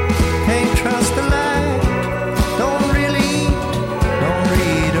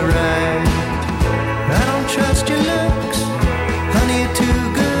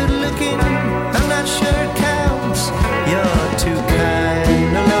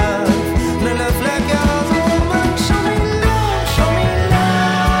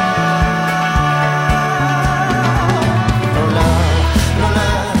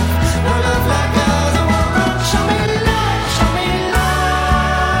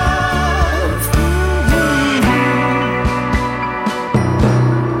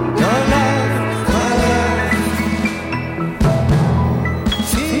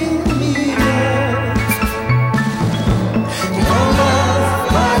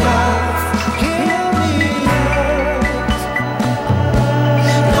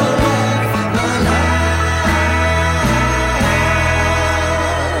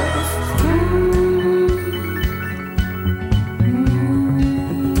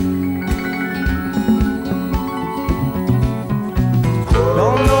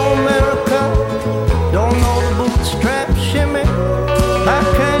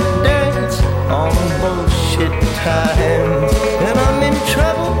time. And I'm in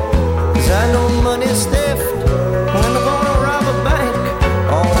trouble, 'cause I know money's theft when they're gonna rob a bank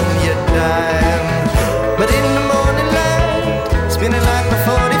on your dime. But in the morning light, spinning like a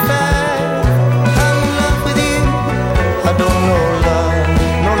 45, I'm in love with you. I don't know love,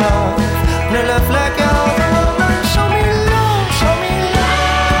 no love, no love like yours. Woman, show me love, show me love.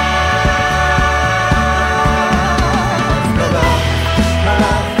 No love, no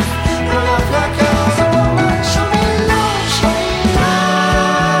love, no love like yours. Woman, show me love, show me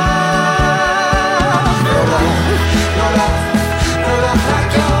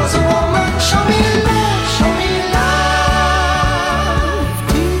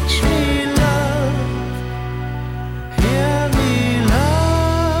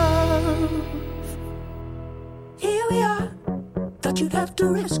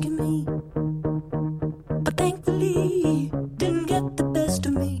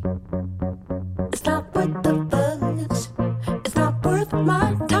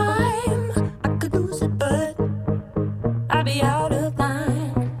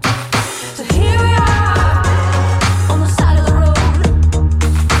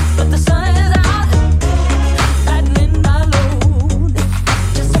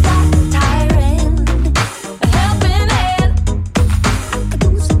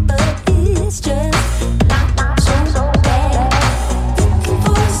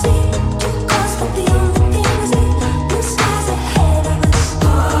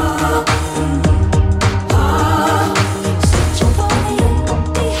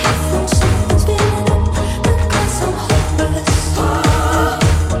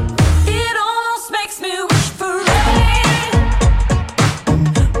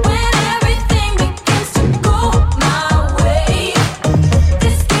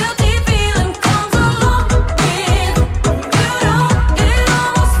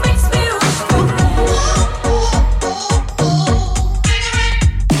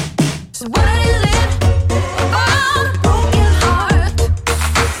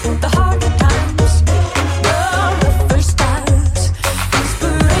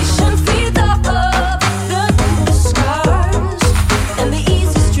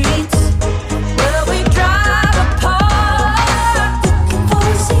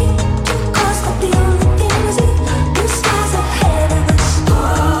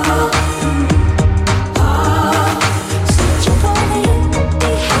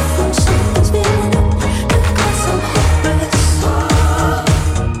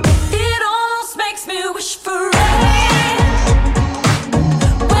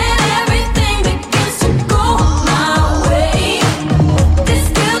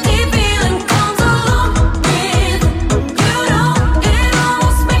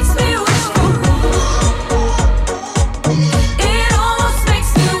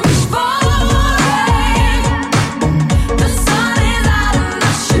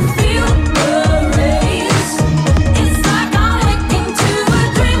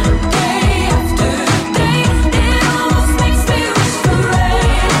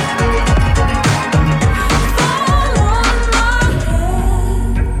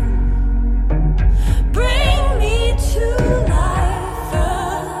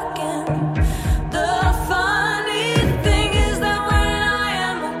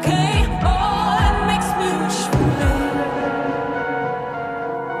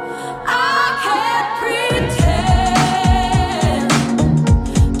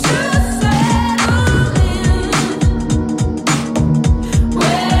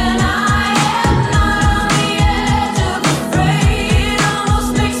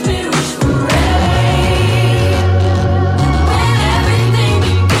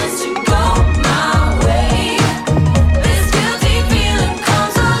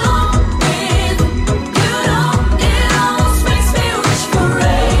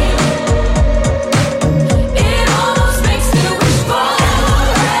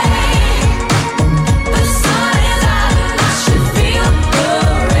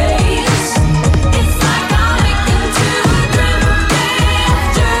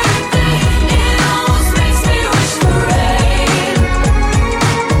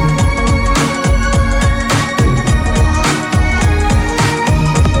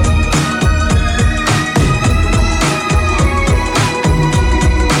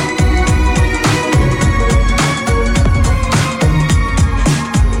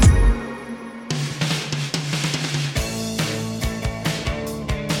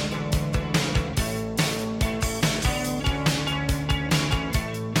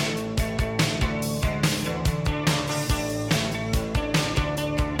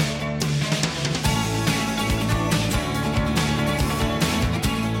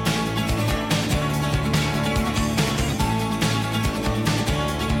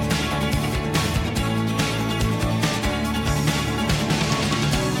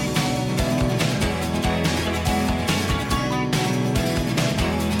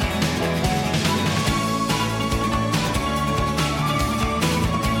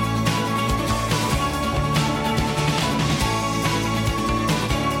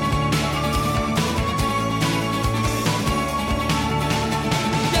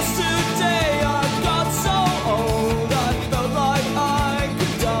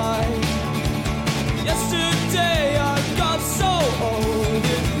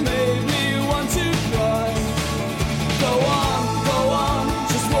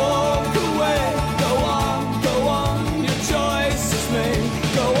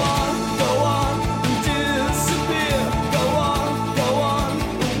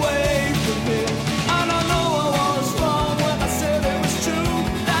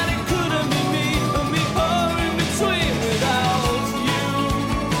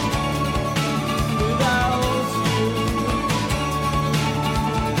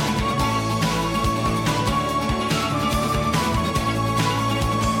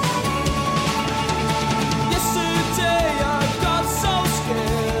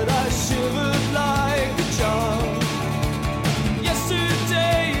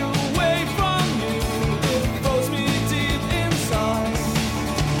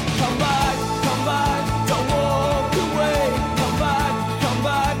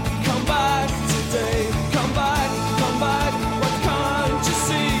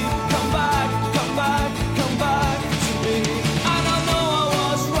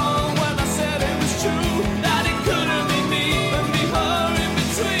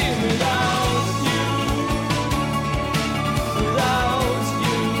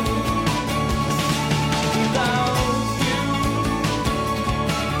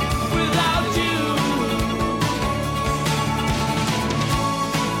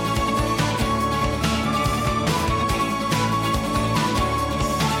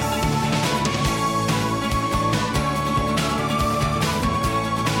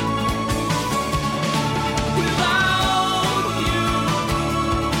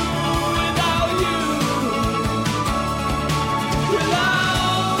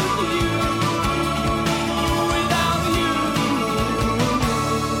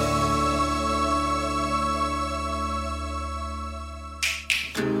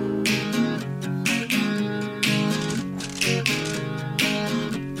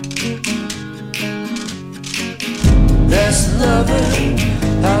lover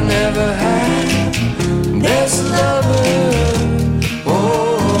I never had. Best lover,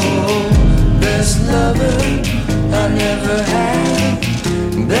 oh, best lover I never had.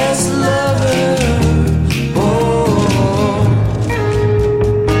 Best lover, oh.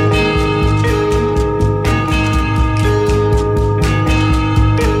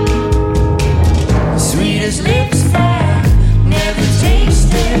 Sweetest lips I've never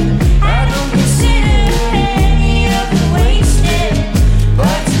tasted. I don't consider any of them wasted.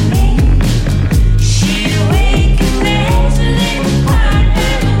 But to me, she awakened as a little heart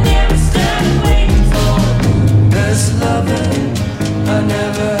that I never stopped waiting for. Best lover I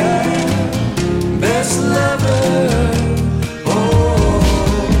never had. Best lover, oh,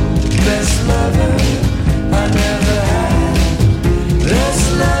 best lover I never had. Best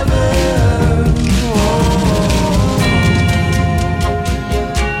lover, oh.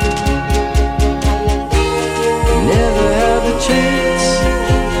 Never had the chance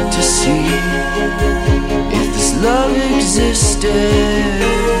to see if this love existed.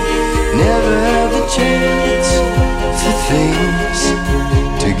 Never had the chance for things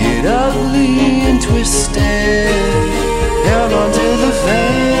to get ugly and twisted. Held on to the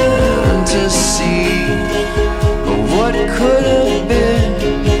fantasy of what could have been.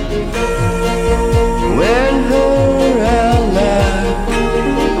 When her ally,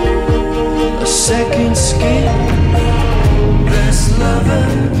 a second skin. Best lover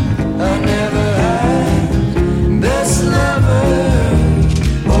I never had. Best lover,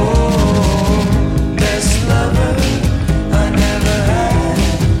 oh, best lover I never had.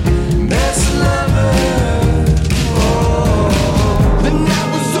 Best lover, oh. The night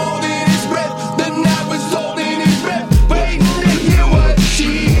was holding his breath. The night was holding his breath, waiting to hear what she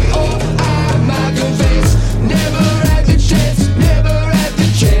or I might confess. Never had the chance. Never had the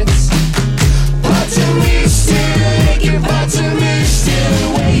chance. But to me, still aching. But to me,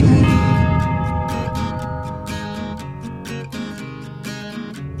 still waiting.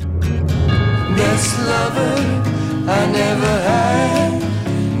 Best lover I never had.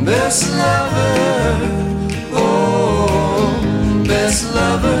 Best lover, oh, best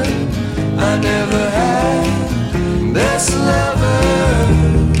lover I never had. Best lover,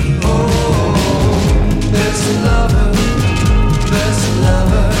 oh, best lover, best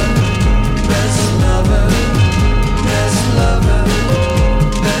lover, best lover, best lover, best lover,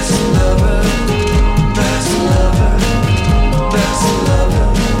 best lover, best lover.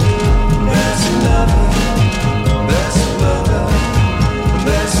 Best lover, best lover,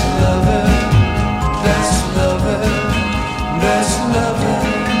 best lover, best lover, best lover.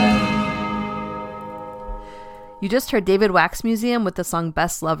 You just heard David Wax Museum with the song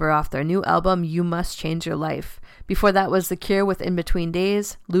Best Lover off their new album You Must Change Your Life. Before that was The Cure with In Between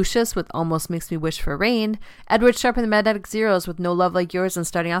Days, Lucius with Almost Makes Me Wish for Rain, Edward Sharpe and the Magnetic Zeros with No Love Like Yours, and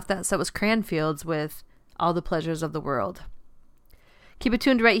starting off that set was Cranfields with All the Pleasures of the World. Keep it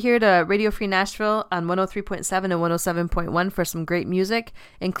tuned right here to Radio Free Nashville on 103.7 and 107.1 for some great music,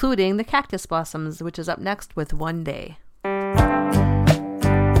 including the Cactus Blossoms, which is up next with One Day.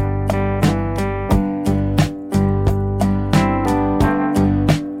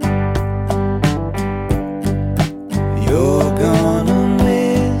 You're gonna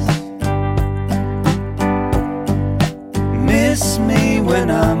miss me when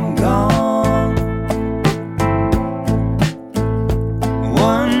I'm gone.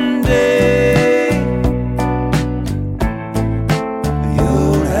 One day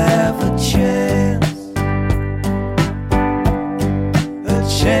you'll have a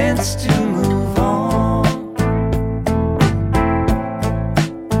chance to move on.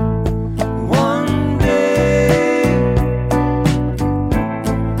 One day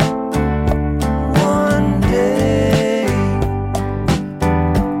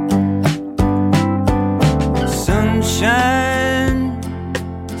sunshine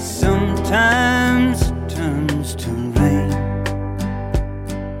sometimes turns to rain.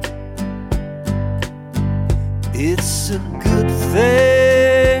 It's a good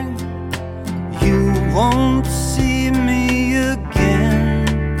thing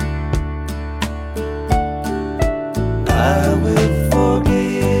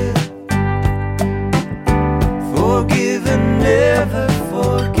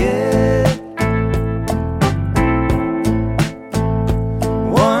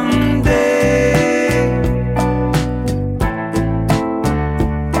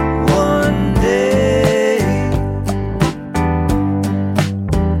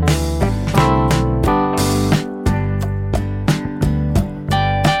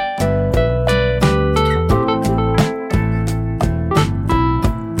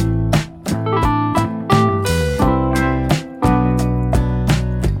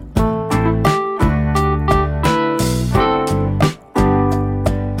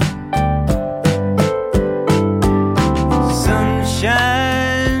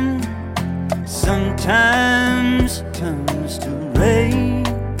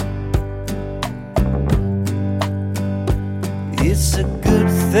it's a good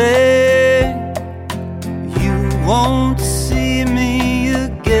thing you won't see me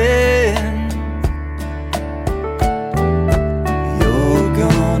again. You're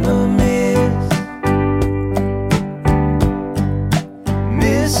gonna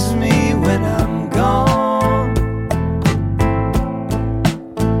miss me when I'm gone.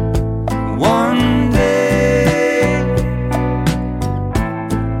 One day,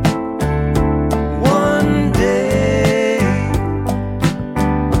 one day,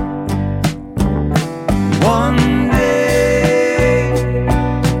 one day,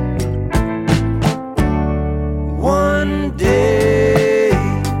 one day.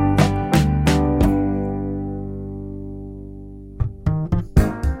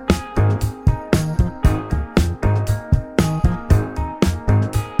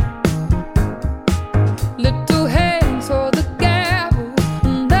 Little hands hold the gavel,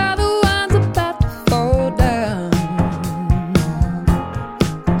 and they're the ones about to fall down.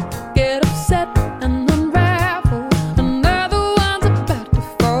 Get upset and unravel, and they're the ones about to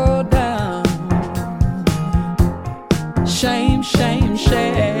fall down. Shame, shame,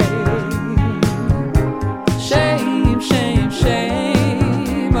 shame. Shame, shame,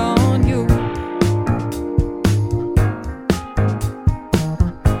 shame on you.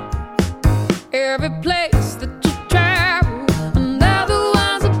 Every place that you travel, and they're the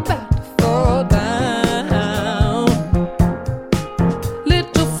ones about to fall down.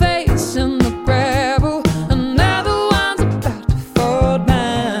 Little face in the gravel, and they're the ones about to fall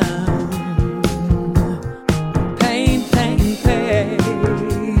down. Pain, pain, pain.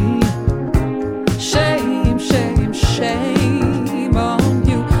 Shame, shame, shame on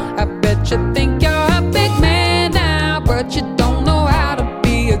you. I bet you think you're a big man now, but you don't know how to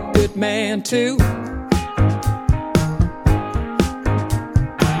be a good man too.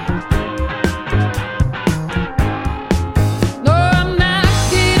 No, I'm not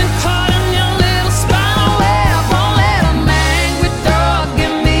getting caught in your little spider web. Won't let an angry dog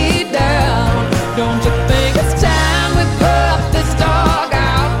get me down. Don't you think it's time we put this dog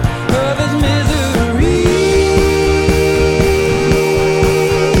out of his misery?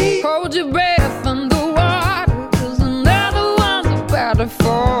 Hold your breath underwater, 'cause they're the ones about to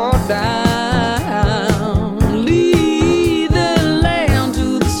fall down. Lead the lamb to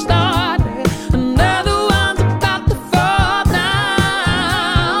the slaughter, and they're the ones about to fall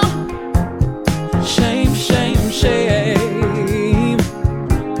down. Shame, shame, shame.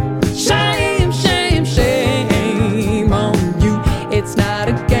 Shame, shame, shame on you. It's not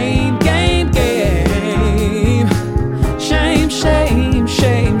a game, game, game. Shame, shame,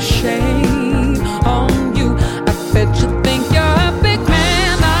 shame, shame on you. I bet you think you're a big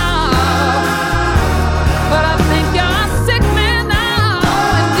man now, but I think you're a sick man now,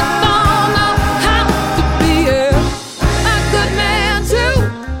 and you don't know how to be a good man too.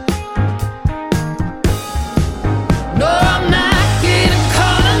 No, I'm not getting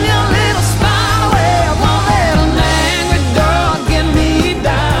caught in your little spider web. Won't let an angry dog get me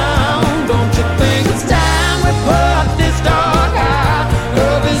down. Don't you think it's time we put this dog out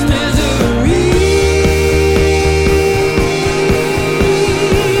of his misery?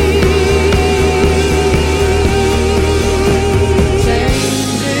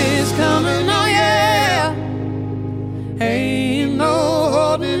 Change is coming, oh yeah. Ain't no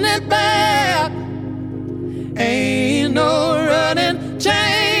holding it back. Ain't no running.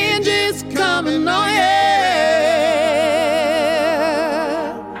 Change is coming, oh yeah.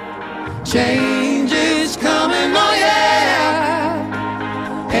 Change is coming, oh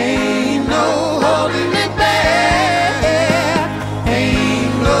yeah. Ain't no holding it back.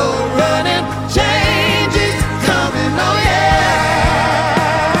 Ain't no running. Change is coming, oh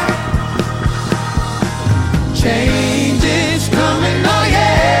yeah. Change is coming, oh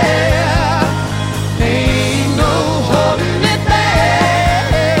yeah. Ain't no holding it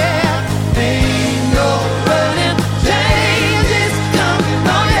back. Ain't no running. Change is coming,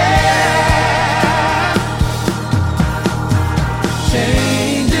 oh yeah.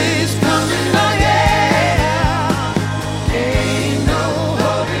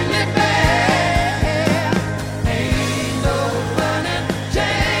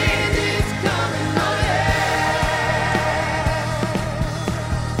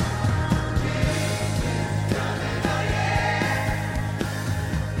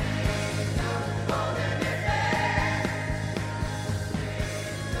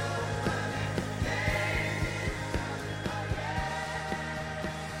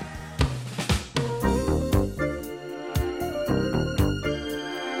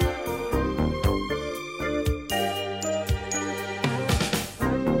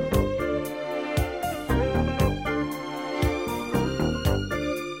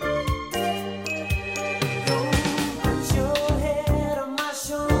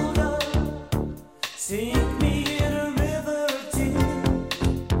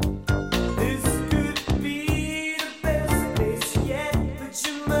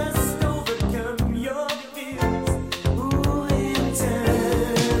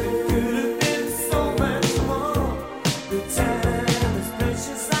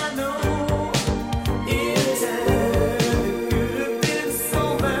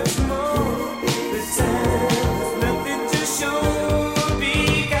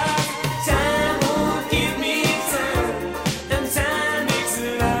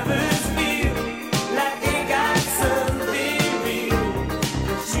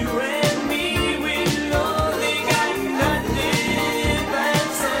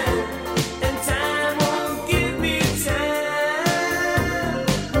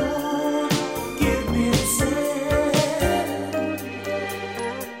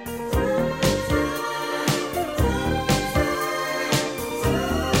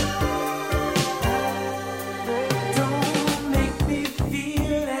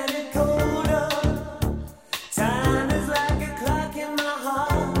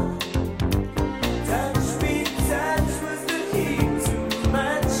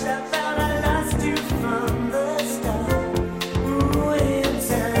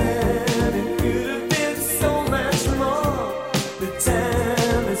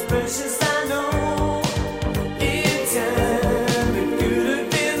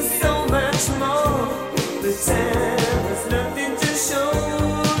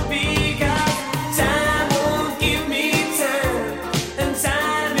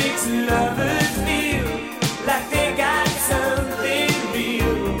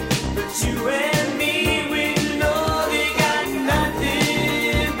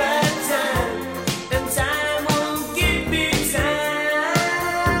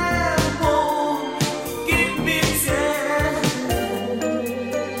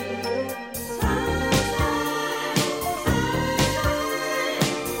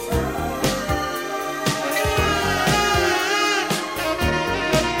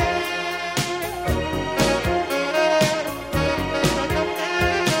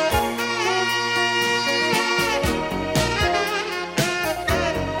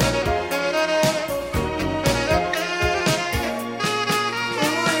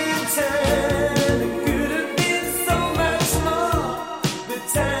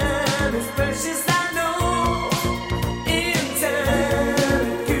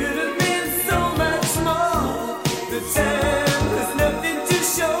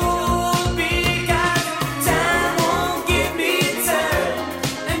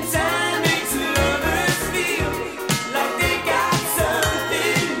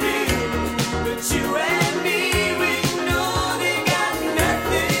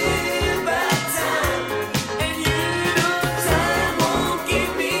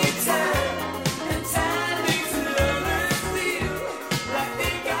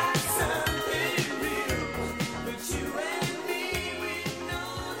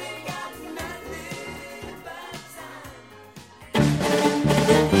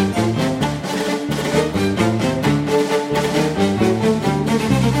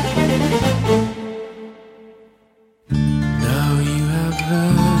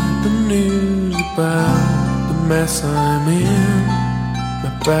 mess I'm in.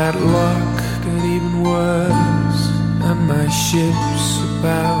 My bad luck got even worse, and my ship's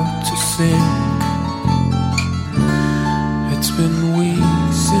about to sink. It's been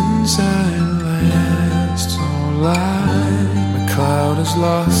weeks since I last saw light. My cloud has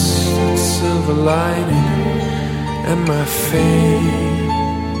lost its silver lining, and my fate.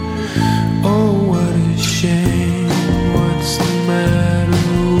 Oh, what a shame. What's the matter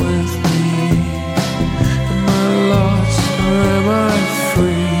with me? Am I lost or am I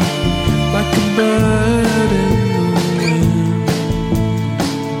free? Like a bird in the wind,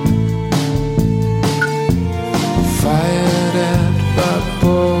 fired at by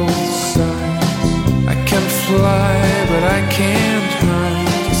both sides. I can fly but I can't hide,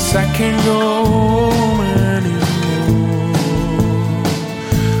 'cause I can't go home anymore.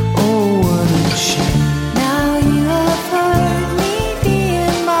 Oh, what a shame. Now you have heard me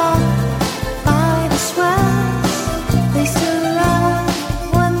being mocked by the swells. They surround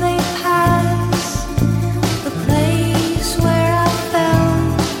when they pass the place where I fell.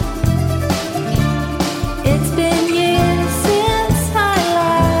 It's been years since I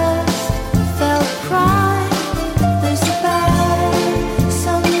last felt pride. There's a bad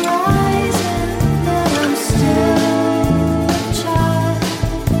sunrise and I'm still a child.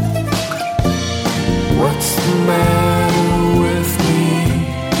 What's the matter with me?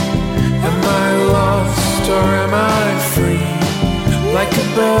 Am I lost or am I free? Like a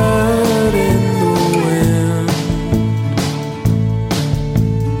bird in the wind,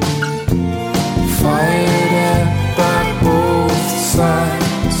 fired at by both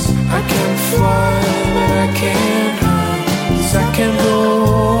sides. I can fly but I can't hide, 'cause I can't go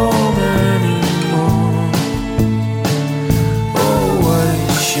home anymore. Oh, what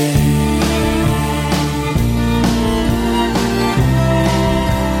a shame.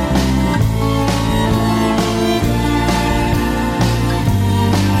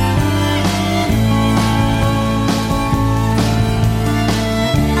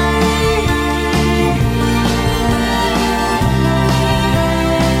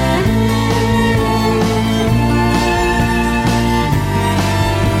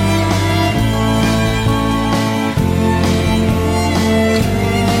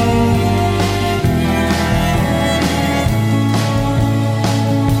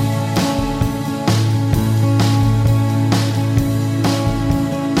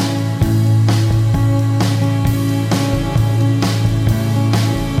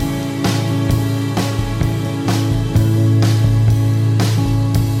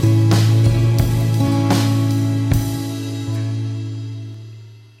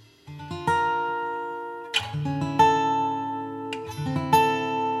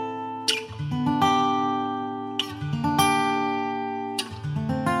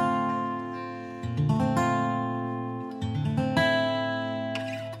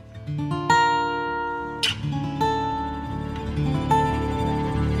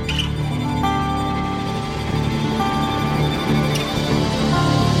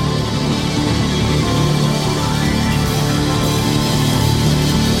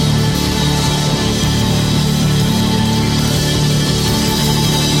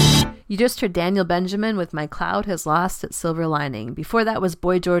 You just heard Daniel Benjamin with My Cloud Has Lost Its Silver Lining. Before that was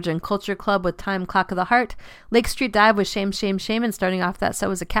Boy George and Culture Club with Time Clock of the Heart. Lake Street Dive with Shame, Shame, Shame. And starting off that set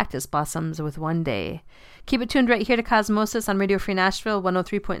was the Cactus Blossoms with One Day. Keep it tuned right here to Cosmosis on Radio Free Nashville,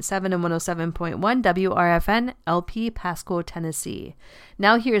 103.7 and 107.1 WRFN, LP, Pasco, Tennessee.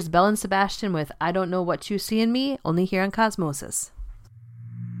 Now here's Belle and Sebastian with I Don't Know What You See in Me, only here on Cosmosis.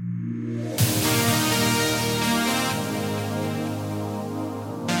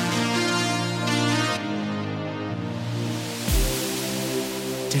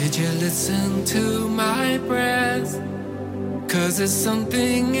 Did you listen to my breath? 'Cause there's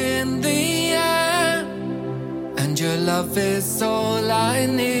something in the air, and your love is all I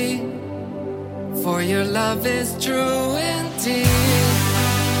need, for your love is true indeed.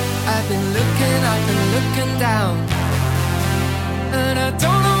 I've been looking down, and I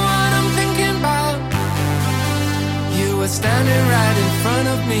don't know what I'm thinking about. You were standing right in front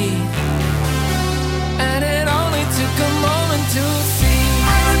of me, and it only took a moment to see.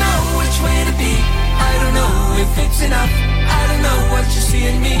 I don't know which way to be, I don't know if it's enough. I don't know what you see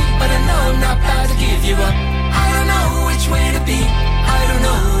in me, but I know I'm not about to give you up. I don't know which way to be, I don't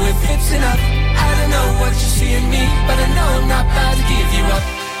know if it's enough. I don't know what you see in me, but I know I'm not about to give you up.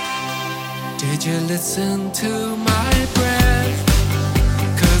 Did you listen to my breath?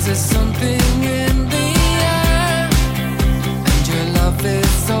 'Cause there's something in the air, and your love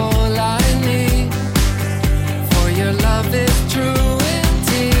is all I need, for your love is true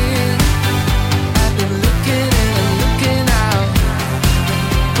indeed. I've been looking and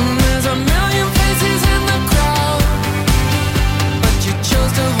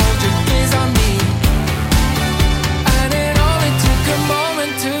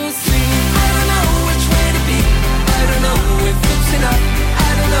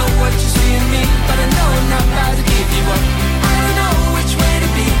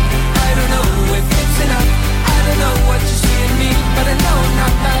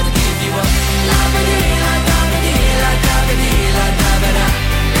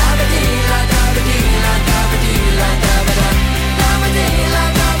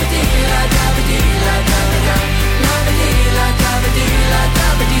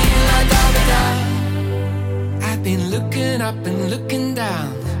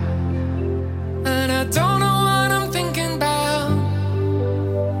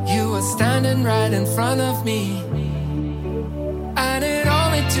was standing right in front of me. And it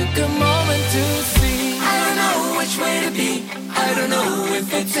only took a moment to see. I don't know which way to be. I don't know if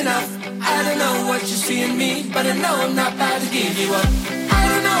it's enough. I don't know what you see in me, but I know I'm not about to give you up. I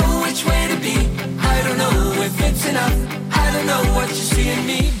don't know which way to be. I don't know if it's enough. I don't know what you see in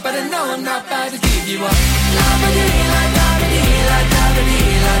me, but I know I'm not about to give you up. La-ba-dee, la-da-ba-dee,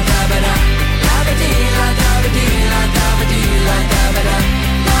 la-da-ba-dee, la-da-ba-da. La-ba-dee, la-da-ba-dee, la-da-ba-dee, la-da-ba-da.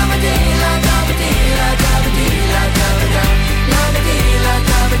 La-ba-dee, la-da-ba-dee, la-da-ba-dee, la-da-ba-da. La-ba-dee,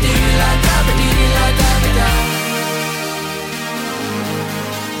 la-da-ba-dee, la-da-ba-dee, la-da-ba-da.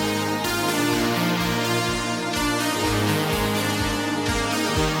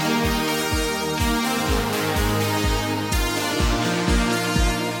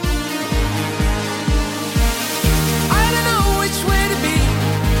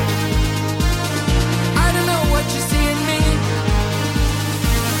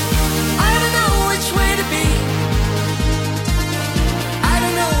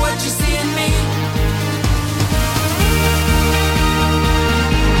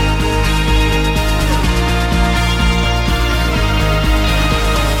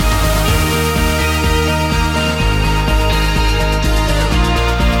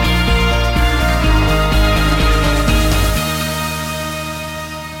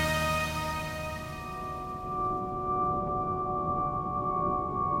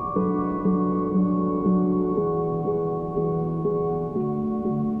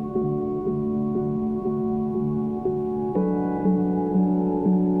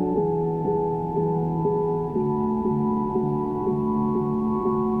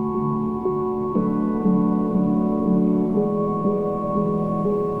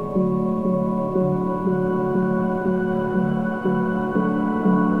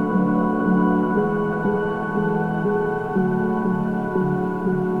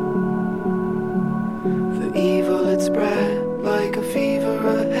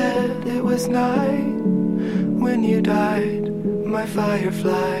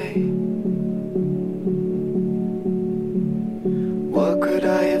 Firefly. What could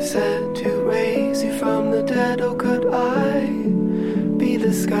I have said to raise you from the dead? Oh, could I be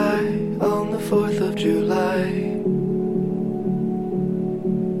the sky on the 4th of July?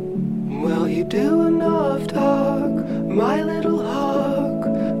 Well, you do enough talk, my little hawk.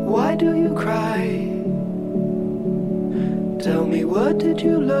 Why do you cry? Tell me, what did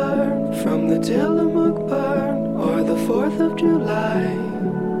you learn from the Tillamook burn? Or the 4th of July?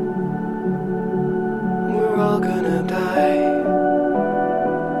 We're all gonna die.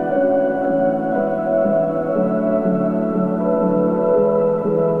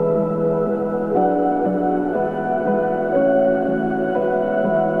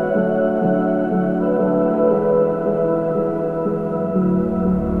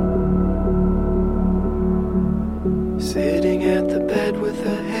 Sitting at the bed with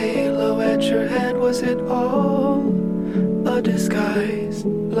a halo at your head, was it all a disguise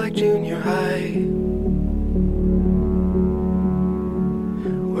like junior high?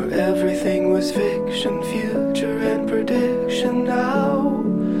 Where everything was fiction, future and prediction. Now,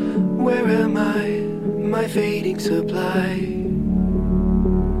 where am I, my fading supply?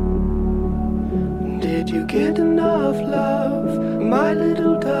 Did you get enough love, my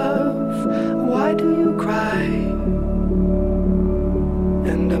little dove? Why do you cry?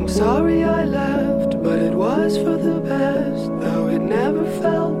 And I'm sorry I left, but it was for the best, though it never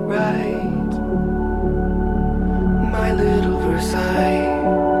felt right. My little Versailles.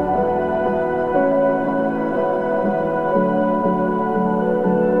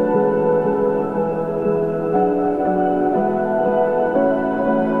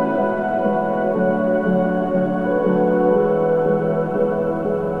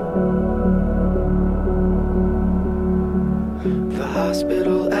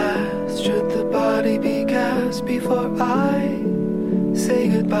 Hospital asked, should the body be cast before I say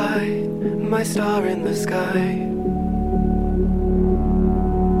goodbye, my star in the sky?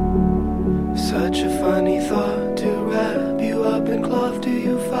 Such a funny thought to wrap you up in cloth. Do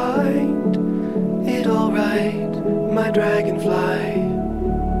you find it alright, my dragonfly?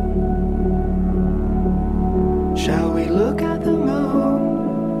 Shall we look at the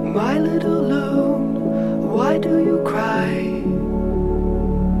moon, my little loon? Why do you cry?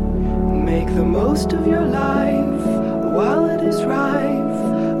 Make the most of your life while it is rife,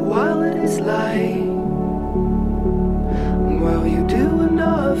 while it is light. Well, you do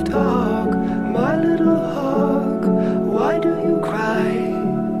enough talk, my little hawk. Why do you cry?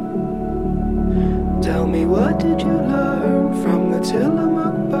 Tell me, what did you learn from the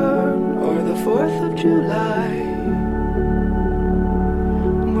Tillamook burn or the 4th of July?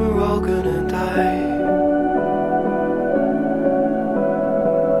 We're all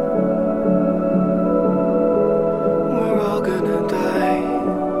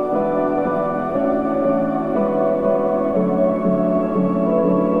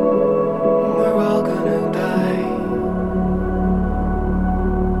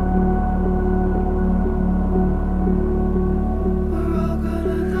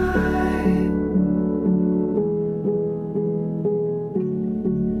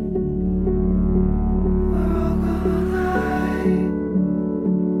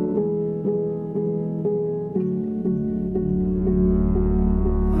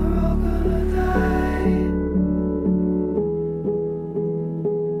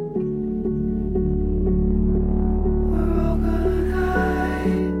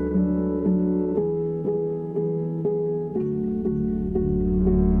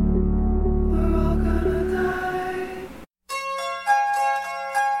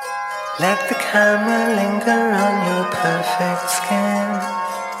Let the camera linger on your perfect skin,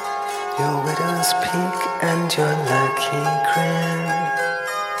 your widow's peak and your lucky grin,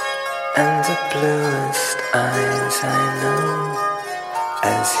 and the bluest eyes I know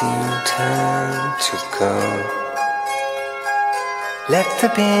as you turn to go. Let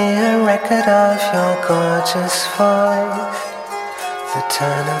there be a record of your gorgeous voice, the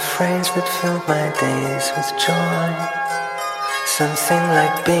turn of phrase that filled my days with joy. Something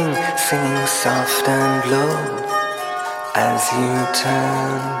like Bing singing soft and low as you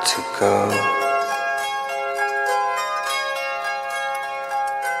turn to go.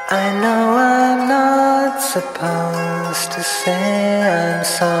 I know I'm not supposed to say I'm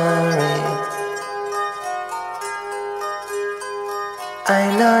sorry. I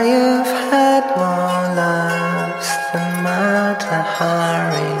know you've had more loves than Mata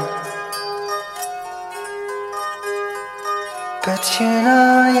Hari, but you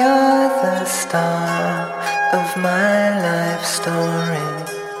know you're the star of my life story,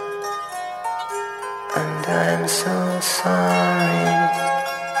 and I'm so sorry.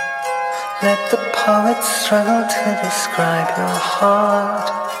 Let the poets struggle to describe your heart,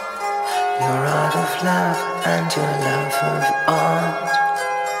 your art of love and your love of art.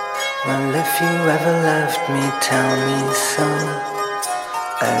 Well, if you ever loved me, tell me so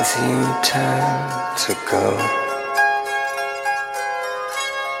as you turn to go.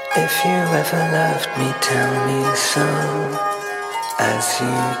 If you ever loved me, tell me so as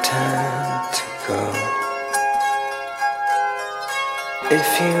you turn to go. If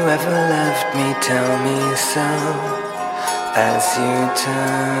you ever loved me, tell me so as you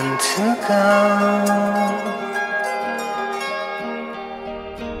turn to go.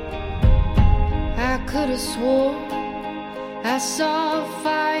 I could have swore I saw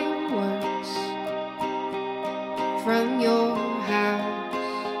fireworks from your house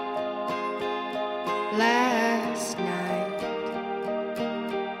last night.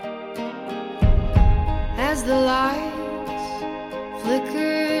 As the lights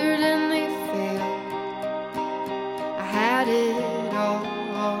flickered and they failed, I had it all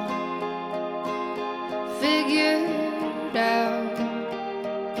figured out.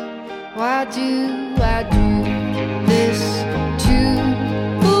 Why do I do this to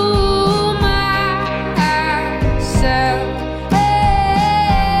myself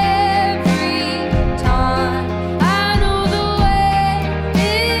every time? I know the way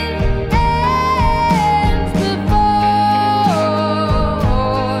it ends before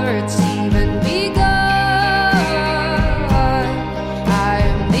it's even begun. I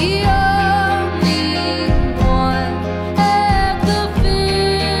am the only one at the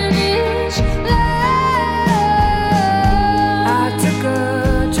finish line. I took a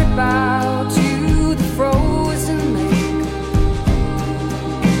trip out to the frozen lake,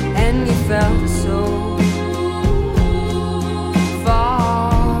 and you felt so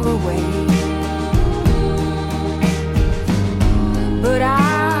far away, but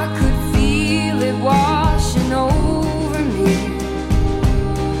I could feel it washing over me.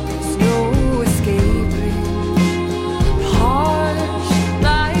 There's no escaping the harsh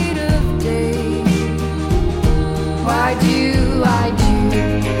light of day. Why do I do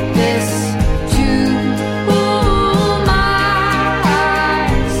this to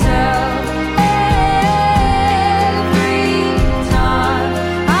myself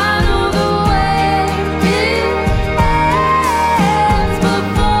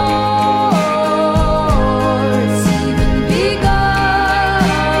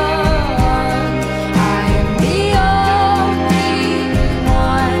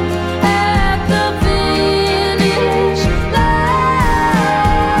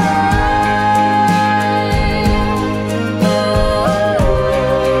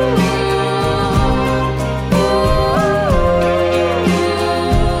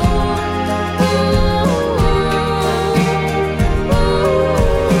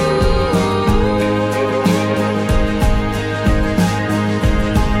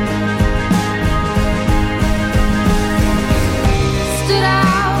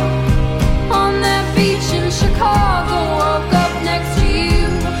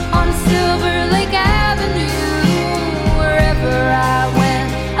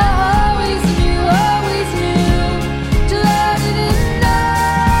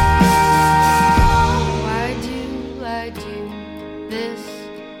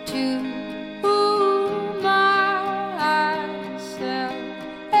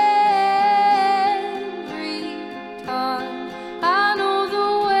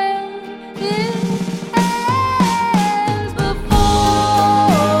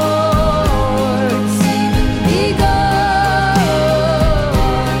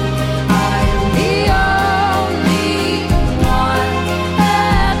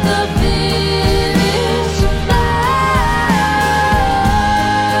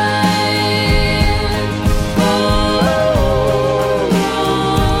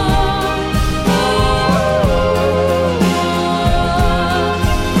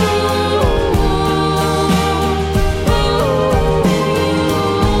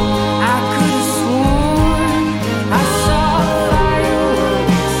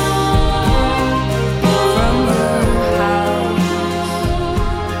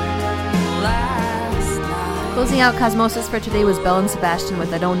out Cosmosis for today was Bell and Sebastian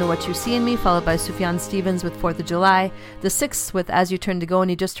with I Don't Know What You See in Me, followed by Sufjan Stevens with 4th of July, The Sixth with As You Turn to Go,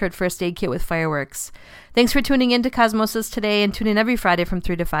 and you just heard First Aid Kit with Fireworks. Thanks for tuning in to Cosmosis today, and tune in every Friday from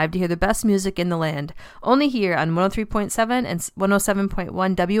 3 to 5 to hear the best music in the land. Only here on 103.7 and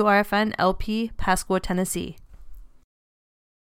 107.1 WRFN LP, Pasco, Tennessee.